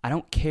I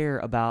don't care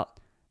about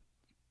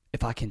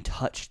if I can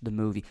touch the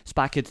movie.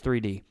 Spy Kids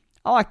 3D.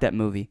 I like that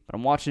movie, but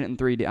I'm watching it in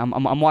 3D.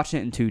 I'm watching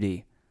it in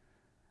 2D.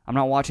 I'm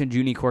not watching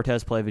Junie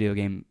Cortez play a video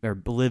game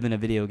or live in a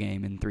video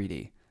game in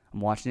 3D. I'm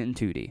watching it in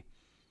 2D.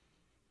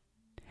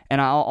 And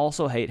I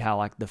also hate how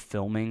like the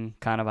filming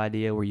kind of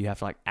idea where you have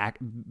to like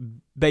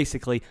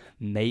basically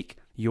make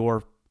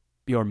your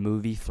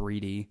movie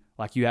 3D.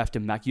 Like you have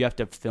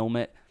to film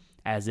it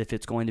as if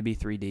it's going to be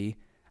 3D.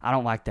 I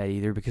don't like that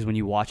either because when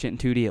you watch it in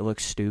 2D, it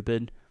looks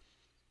stupid.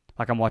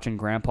 Like I'm watching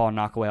Grandpa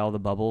knock away all the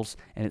bubbles,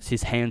 and it's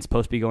his hand's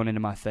supposed to be going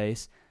into my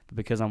face, but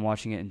because I'm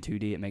watching it in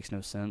 2D, it makes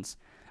no sense.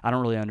 I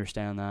don't really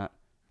understand that.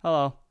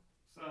 Hello.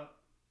 What's up?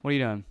 What are you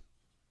doing?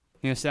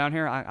 You gonna sit down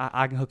here?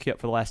 I can hook you up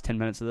for the last 10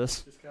 minutes of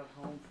this. Just got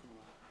home from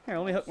Here,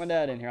 let me hook my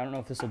dad in here. I don't know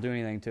if this will do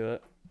anything to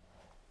it.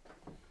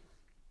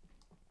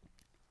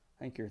 I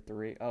think you're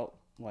 3. Oh,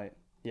 wait.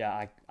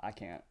 Yeah, I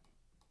can't.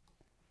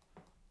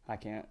 I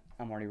can't.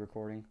 I'm already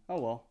recording. Oh,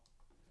 well.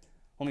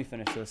 Let me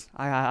finish this.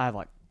 I have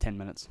like 10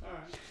 minutes. All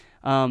right.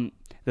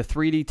 The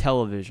 3D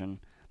television.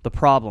 The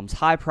problems.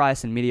 High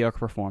price and mediocre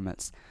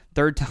performance.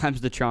 Third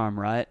time's the charm,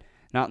 right?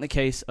 Not in the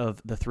case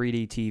of the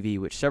 3D TV,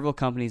 which several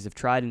companies have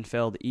tried and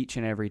failed each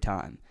and every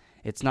time.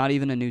 It's not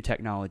even a new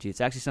technology.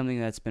 It's actually something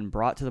that's been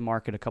brought to the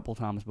market a couple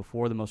times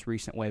before the most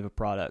recent wave of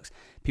products.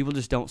 People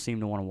just don't seem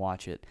to want to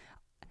watch it.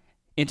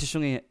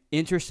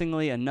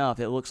 Interestingly enough,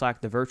 it looks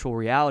like the virtual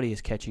reality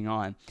is catching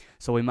on,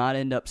 so we might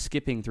end up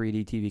skipping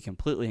 3D TV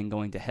completely and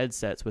going to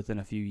headsets within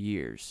a few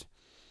years.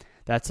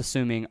 That's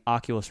assuming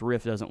Oculus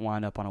Rift doesn't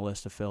wind up on a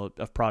list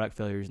of product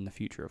failures in the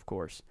future, of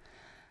course.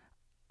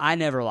 I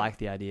never liked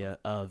the idea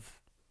of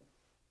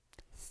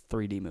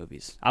 3D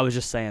movies. I was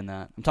just saying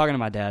that. I'm talking to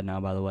my dad now,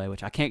 by the way,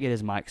 which I can't get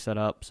his mic set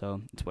up,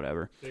 so it's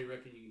whatever. So you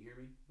reckon you can hear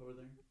me over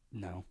there?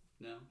 No.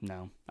 No?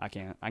 No, I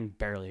can't. I can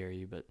barely hear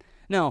you, but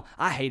no,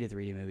 I hated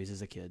 3D movies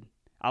as a kid.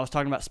 I was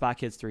talking about Spy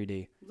Kids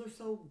 3D. They're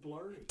so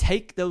blurry.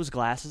 Take those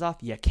glasses off.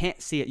 You can't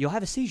see it. You'll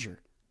have a seizure.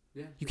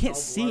 Yeah. You can't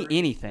see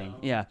anything. No.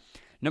 Yeah.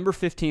 Number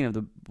 15 of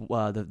the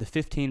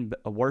 15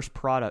 worst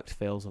product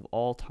fails of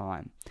all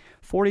time.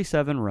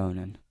 47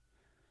 Ronin.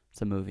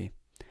 It's a movie.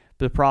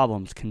 The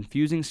problems: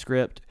 confusing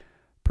script,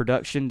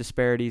 production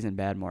disparities, and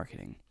bad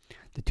marketing.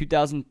 The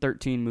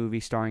 2013 movie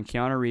starring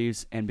Keanu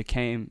Reeves and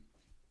became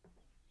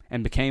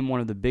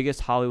one of the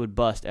biggest Hollywood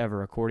busts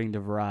ever, according to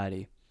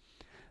Variety.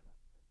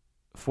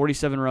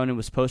 47 Ronin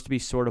was supposed to be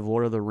sort of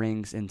Lord of the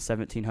Rings in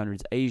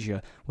 1700s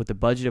Asia with a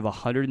budget of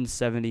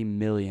 $170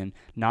 million,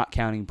 not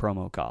counting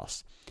promo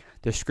costs.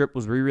 The script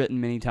was rewritten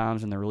many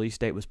times and the release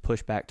date was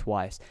pushed back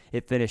twice.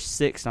 It finished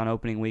 6th on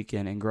opening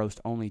weekend and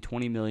grossed only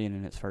 $20 million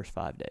in its first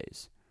 5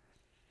 days.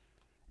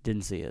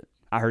 Didn't see it.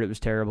 I heard it was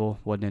terrible.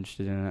 Wasn't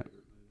interested in it.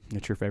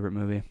 It's your favorite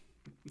movie?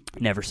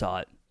 Never saw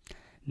it.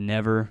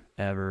 Never,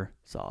 ever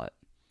saw it.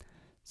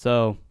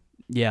 So,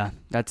 yeah,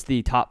 that's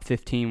the top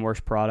 15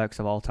 worst products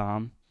of all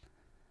time.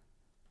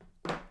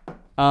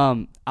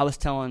 I was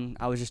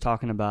just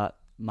talking about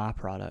my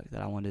product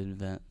that I wanted to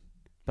invent,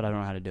 but I don't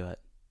know how to do it.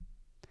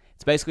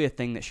 It's basically a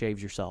thing that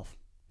shaves yourself.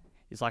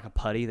 It's like a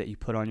putty that you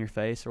put on your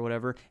face or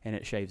whatever, and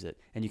it shaves it.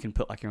 And you can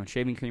put like your own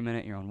shaving cream in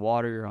it, your own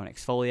water, your own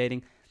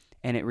exfoliating,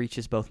 and it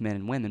reaches both men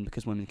and women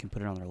because women can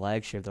put it on their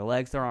legs, shave their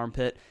legs, their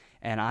armpit,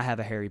 and I have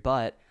a hairy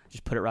butt.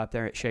 Just put it right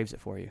there, it shaves it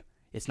for you.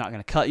 It's not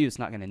going to cut you. It's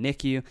not going to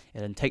nick you. It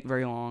doesn't take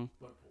very long.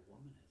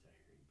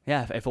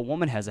 Yeah, if a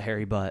woman has a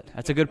hairy butt,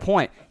 that's a good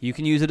point. You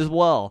can use it as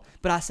well.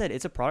 But I said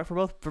it's a product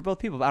for both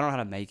people, but I don't know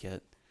how to make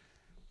it.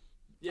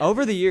 Yeah,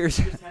 Over the years,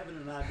 just having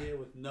an idea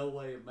with no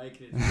way of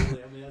making it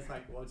really, I mean, that's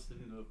like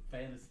watching a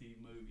fantasy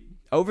movie.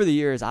 over the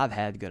years, I've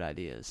had good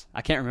ideas.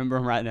 I can't remember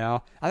them right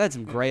now. I've had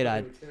some great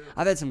ideas. I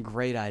had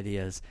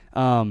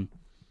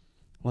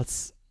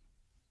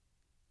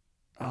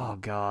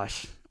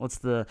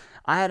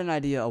an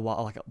idea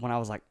when I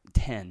was like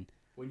 10.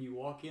 When you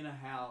walk in a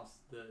house,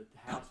 the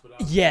house would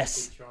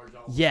Yes. charge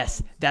all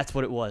Yes, phones. that's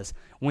what it was.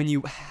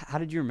 How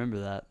did you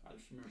remember that? I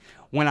just remember.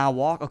 When I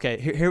walk, okay,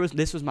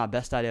 this was my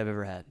best idea I've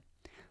ever had.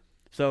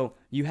 So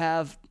you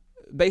have,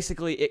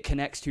 basically it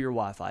connects to your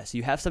Wi-Fi. So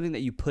you have something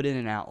that you put in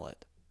an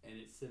outlet. And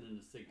it's sending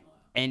a signal out.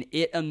 And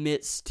it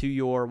emits to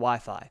your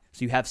Wi-Fi.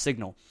 So you have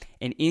signal.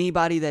 And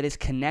anybody that is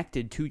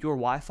connected to your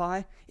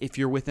Wi-Fi, if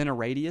you're within a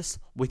radius,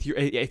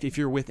 if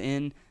you're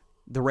within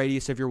the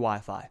radius of your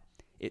Wi-Fi,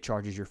 it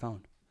charges your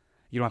phone.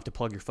 You don't have to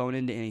plug your phone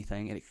into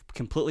anything. And it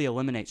completely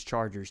eliminates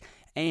chargers.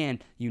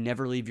 And you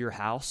never leave your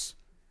house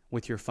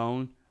with your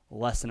phone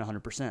less than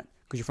 100%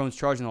 because your phone's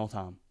charging the whole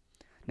time.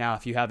 Now,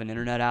 if you have an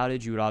internet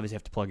outage, you would obviously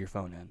have to plug your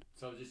phone in.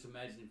 So just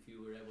imagine if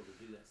you were able to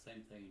do that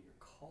same thing in your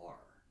car.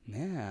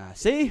 Yeah,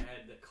 see? You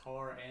had the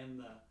car and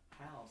the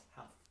house,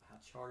 how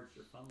charged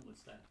your phone would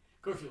stay.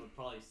 Of course, it would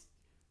probably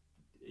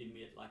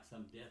emit like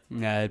some death.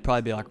 Yeah, it'd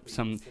probably be like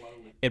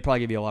it'd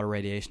probably give you a lot of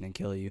radiation and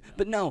kill you.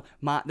 But no,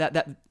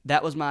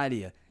 that was my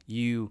idea.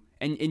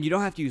 and you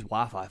don't have to use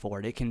Wi-Fi for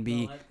it. It can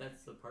be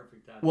that's the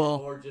perfect idea. Well,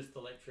 or just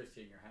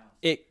electricity in your house.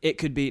 it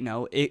could be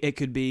it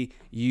could be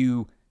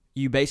you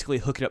basically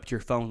hook it up to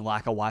your phone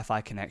like a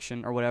Wi-Fi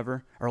connection or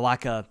whatever, or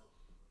like a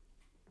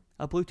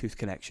Bluetooth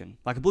connection,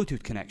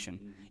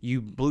 Mm-hmm.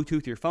 You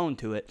Bluetooth your phone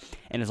to it,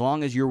 and as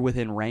long as you're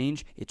within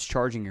range, it's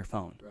charging your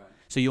phone. Right.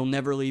 So you'll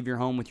never leave your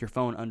home with your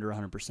phone under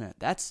 100%.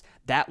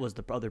 That was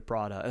the other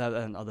product.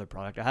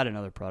 I had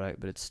another product,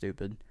 but it's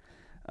stupid.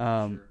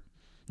 Sure.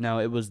 No,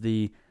 it was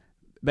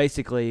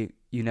basically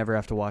you never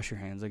have to wash your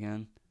hands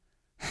again.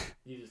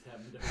 You just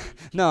haven't done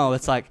it. No,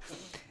 it's like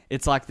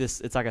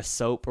a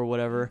soap or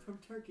whatever. From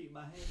Turkey,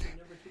 my hands are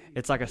never clean.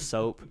 It's like a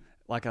soap,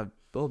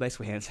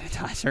 basically hand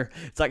sanitizer.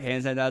 It's like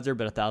hand sanitizer,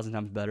 but 1,000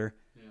 times better.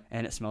 Yeah.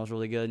 And it smells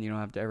really good, and you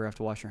don't ever have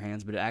to wash your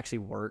hands, but it actually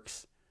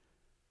works.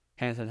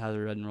 Hand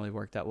sanitizer doesn't really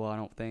work that well, I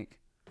don't think.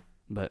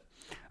 But,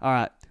 all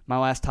right, my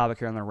last topic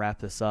here, I'm going to wrap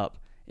this up,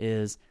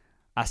 is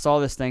I saw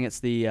this thing.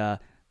 It's the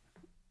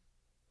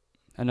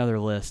another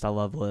list. I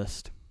love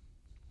list.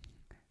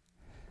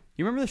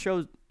 You remember the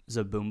show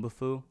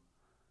Zaboomafoo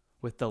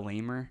with the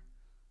lemur?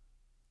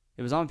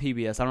 It was on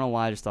PBS. I don't know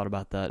why I just thought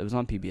about that. It was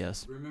on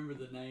PBS. Remember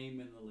the name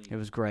and the link. It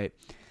was great.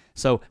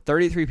 So,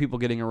 33 people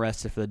getting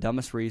arrested for the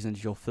dumbest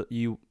reasons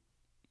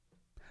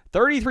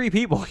 33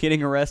 people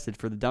getting arrested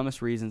for the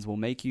dumbest reasons will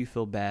make you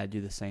feel bad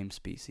due to the same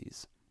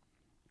species.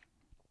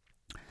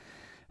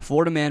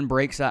 Florida man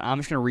breaks out. I'm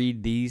just going to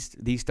read these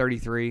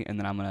 33 and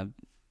then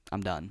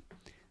I'm done.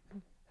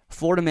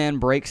 Florida man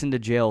breaks into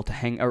jail to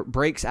hang or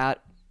breaks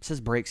out. It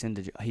says breaks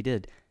into jail. He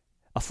did.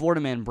 A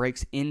Florida man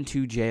breaks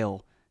into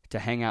jail to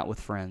hang out with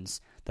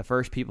friends. The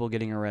first people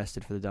getting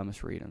arrested for the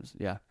dumbest reasons.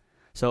 Yeah.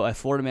 So a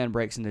Florida man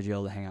breaks into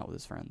jail to hang out with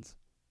his friends.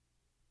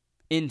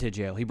 Into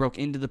jail. He broke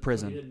into the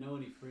prison. He didn't know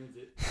any friends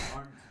that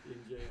aren't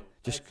in jail.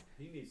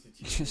 He needs to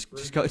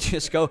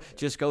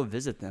Just go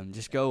visit them.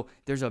 Just go.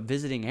 There's a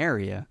visiting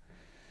area.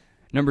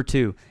 Number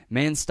 2,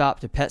 man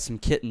stopped to pet some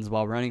kittens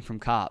while running from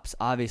cops.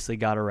 Obviously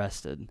got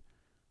arrested.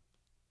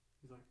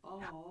 He's like,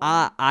 oh.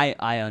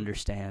 I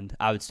understand.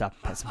 I would stop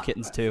and pet some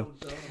kittens too.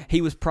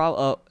 He was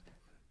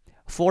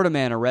Florida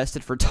man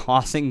arrested for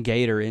tossing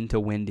gator into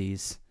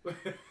Wendy's.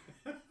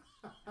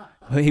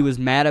 He was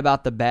mad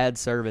about the bad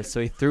service,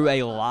 so he threw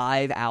a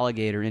live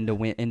alligator into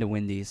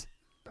Wendy's.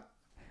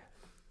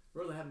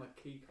 Where do they have my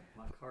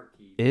car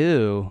key?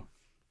 Ew.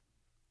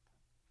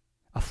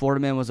 A Florida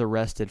man was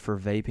arrested for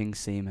vaping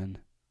semen.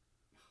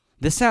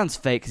 This sounds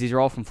fake because these are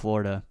all from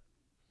Florida.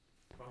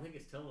 Well, I think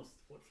it's telling us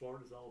what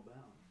Florida's all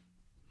about.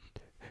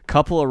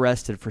 Couple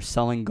arrested for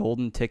selling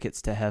golden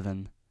tickets to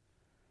heaven.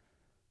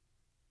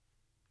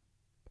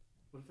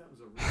 What if that was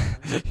a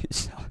real thing?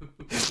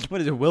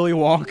 What is it, Willy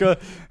Wonka?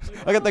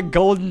 I got the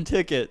golden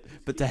ticket,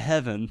 but to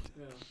heaven.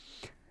 Yeah.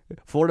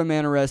 Florida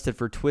man arrested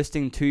for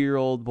twisting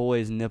 2-year-old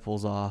boy's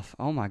nipples off.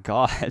 Oh my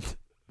God.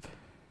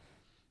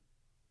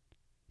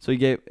 So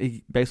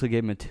he basically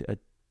gave him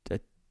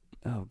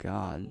oh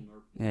God.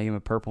 Yeah, he gave him a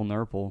purple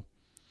nurple.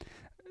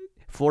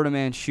 Florida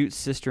man shoots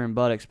sister in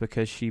buttocks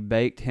because she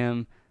baked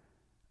him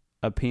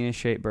a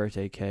penis-shaped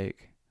birthday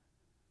cake.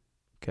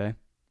 Okay.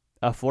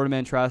 A Florida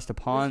man tries to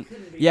pawn.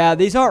 Yeah,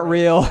 these aren't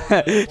real.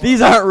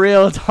 These aren't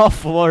real. It's all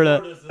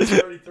Florida.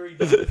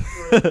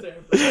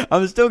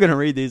 I'm still going to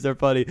read these. They're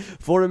funny.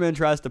 Florida man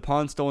tries to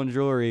pawn stolen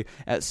jewelry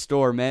at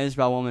store managed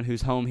by a woman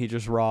whose home he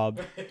just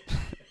robbed.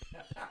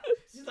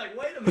 She's like,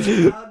 wait a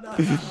minute.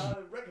 I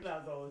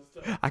recognize all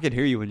this stuff. I can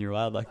hear you when you're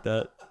loud like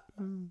that.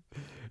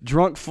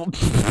 Drunk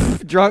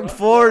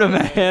Florida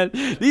man.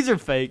 These are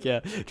fake, yeah.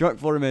 Drunk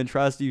Florida man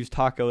tries to use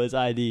taco as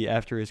ID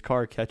after his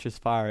car catches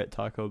fire at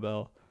Taco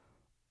Bell.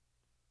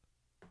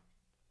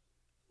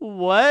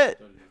 What?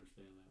 Don't even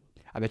understand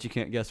that. I bet you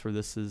can't guess where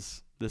this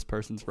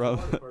person's from.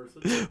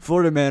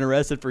 Florida man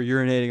arrested for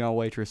urinating on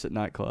waitress at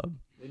nightclub.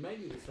 They may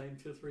be the same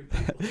 2 or 3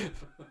 people.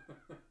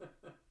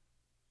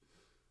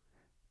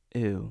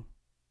 Ew.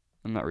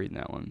 I'm not reading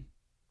that one.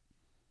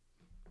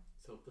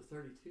 So the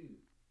 32.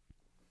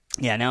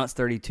 Yeah, now it's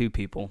 32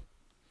 people.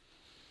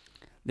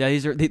 Yeah,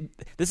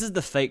 this is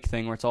the fake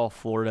thing where it's all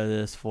Florida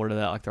this, Florida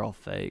that, like they're all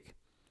fake.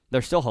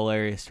 They're still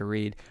hilarious to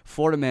read.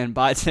 Florida man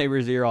bites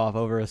neighbor's ear off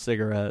over a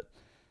cigarette.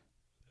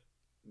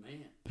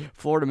 Man.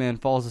 Florida man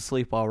falls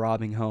asleep while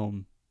robbing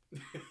home.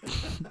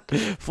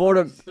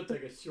 Florida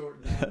Take a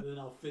short nap and then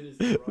I'll finish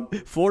the robbery.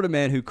 Florida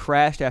man who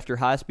crashed after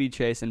high-speed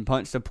chase and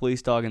punched a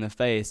police dog in the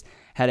face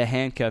had a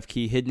handcuff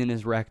key hidden in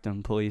his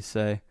rectum, police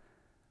say.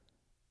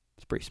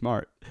 It's pretty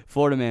smart.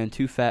 Florida man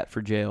too fat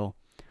for jail.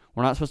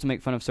 We're not supposed to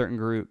make fun of certain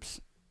groups.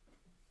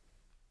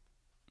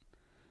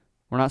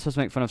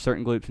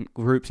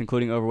 Groups,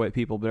 including overweight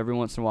people, but every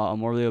once in a while, a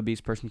morbidly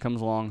obese person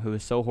comes along who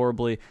is so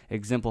horribly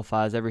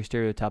exemplifies every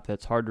stereotype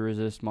that's hard to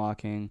resist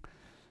mocking.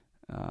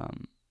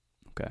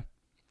 Okay.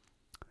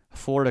 A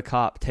Florida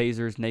cop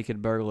tasers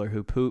naked burglar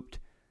who pooped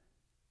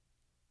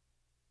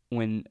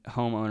when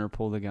homeowner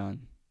pulled a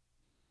gun.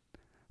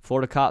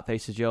 Florida cop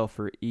faces jail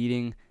for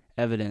eating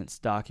evidence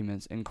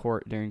documents in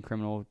court during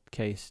criminal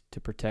case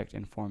to protect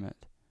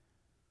informant.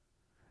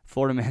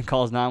 Florida man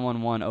calls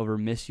 911 over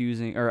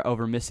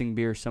missing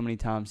beer so many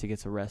times he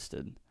gets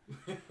arrested.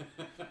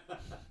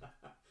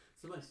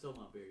 Somebody stole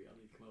my beer. Y'all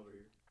need to come over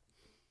here.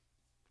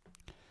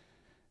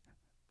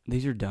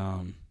 These are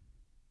dumb.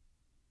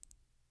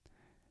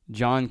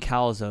 John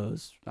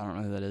Calzos, I don't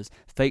know who that is.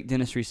 Fake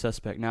dentistry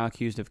suspect now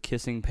accused of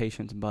kissing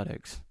patient's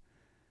buttocks.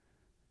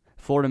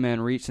 Florida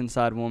man reached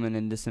inside woman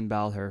and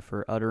disemboweled her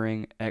for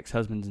uttering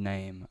ex-husband's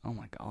name. Oh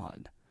my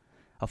God.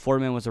 A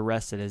Florida man was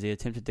arrested as he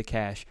attempted to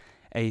cash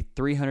a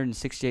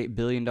 $368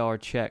 billion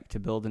check to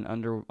build an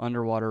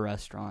underwater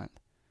restaurant.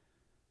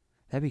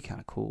 That'd be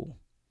kind of cool.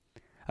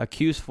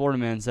 Accused Florida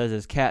man says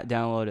his cat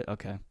downloaded...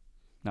 Okay,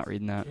 not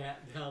reading that. Cat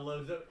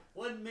downloads it.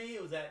 Wasn't me.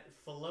 It was that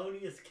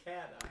felonious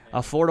cat I had.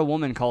 A Florida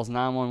woman calls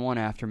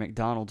 911 after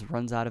McDonald's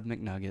runs out of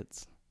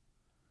McNuggets.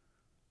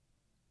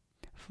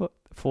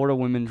 Florida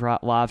women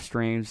live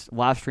streams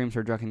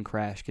her drunken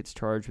crash, gets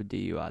charged with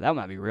DUI. That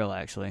might be real,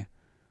 actually.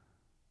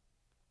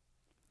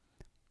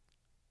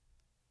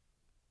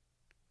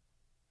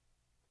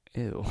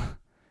 Ew.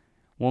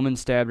 Woman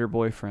stabbed her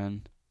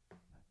boyfriend.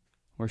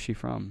 Where's she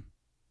from?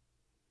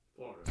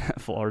 Florida.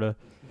 Florida.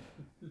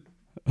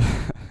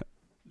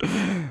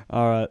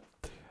 All right.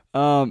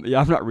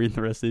 Yeah, I'm not reading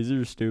the rest of these.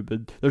 These are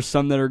stupid. There's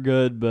some that are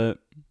good, but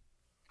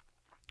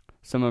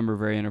some of them are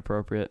very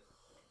inappropriate.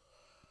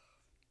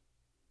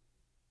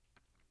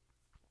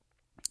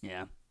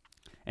 Yeah.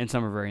 And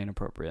some are very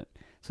inappropriate.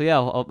 So,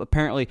 yeah,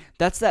 apparently,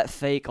 that's that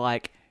fake,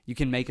 like, you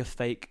can make a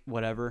fake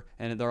whatever,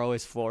 and they're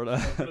always Florida.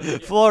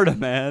 Florida,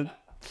 man.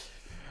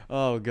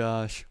 Oh,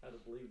 gosh. I'd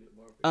have believed it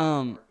more if it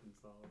Um, was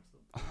Arkansas or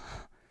something.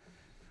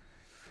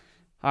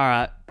 All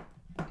right.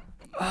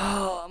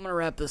 Oh, I'm going to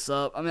wrap this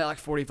up. I'm at like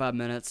 45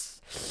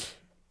 minutes.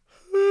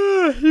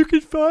 You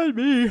can find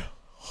me.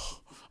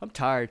 I'm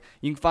tired.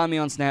 You can find me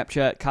on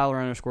Snapchat,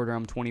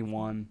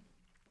 Kyler_Durham21.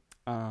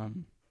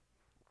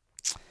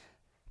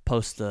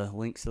 Post the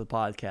links to the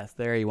podcast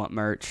there. You want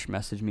merch,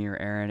 message me or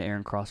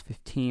Aaron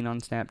Cross15 on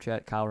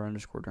Snapchat,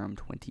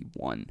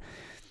 Kyler_Durham21.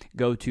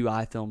 Go to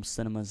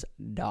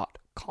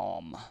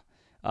ifilmcinemas.com.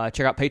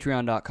 Check out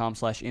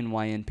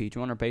patreon.com/NYNP.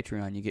 Join our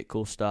Patreon. You get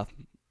cool stuff.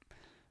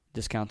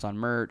 Discounts on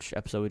merch.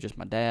 Episode with just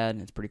my dad.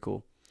 It's pretty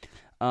cool.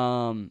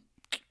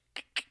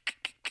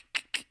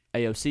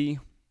 AOC.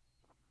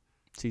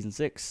 Season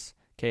 6.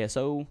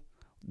 KSO.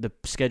 The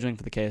scheduling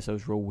for the KSO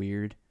is real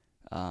weird.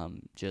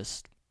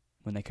 Just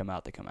when they come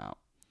out, they come out.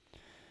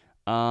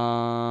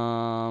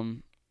 I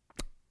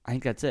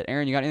think that's it.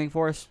 Aaron, you got anything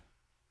for us?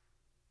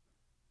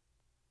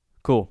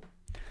 Cool.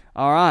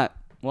 All right.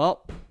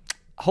 Well,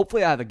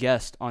 hopefully I have a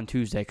guest on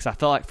Tuesday because I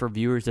felt like for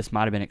viewers this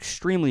might have been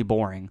extremely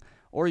boring.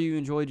 Or you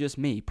enjoy just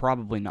me.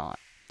 Probably not.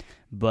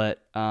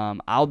 But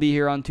I'll be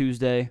here on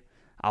Tuesday.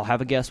 I'll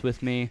have a guest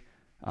with me.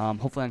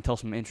 Hopefully I can tell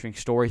some interesting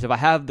stories. If I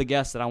have the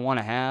guests that I want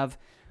to have,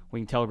 we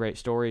can tell great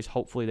stories.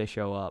 Hopefully they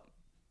show up.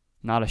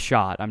 Not a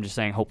shot. I'm just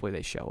saying hopefully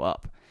they show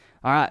up.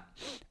 All right.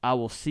 I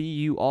will see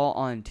you all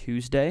on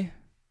Tuesday.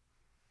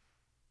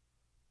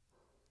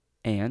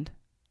 And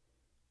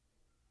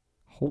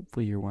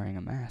hopefully you're wearing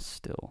a mask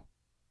still.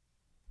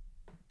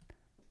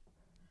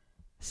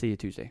 See you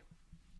Tuesday.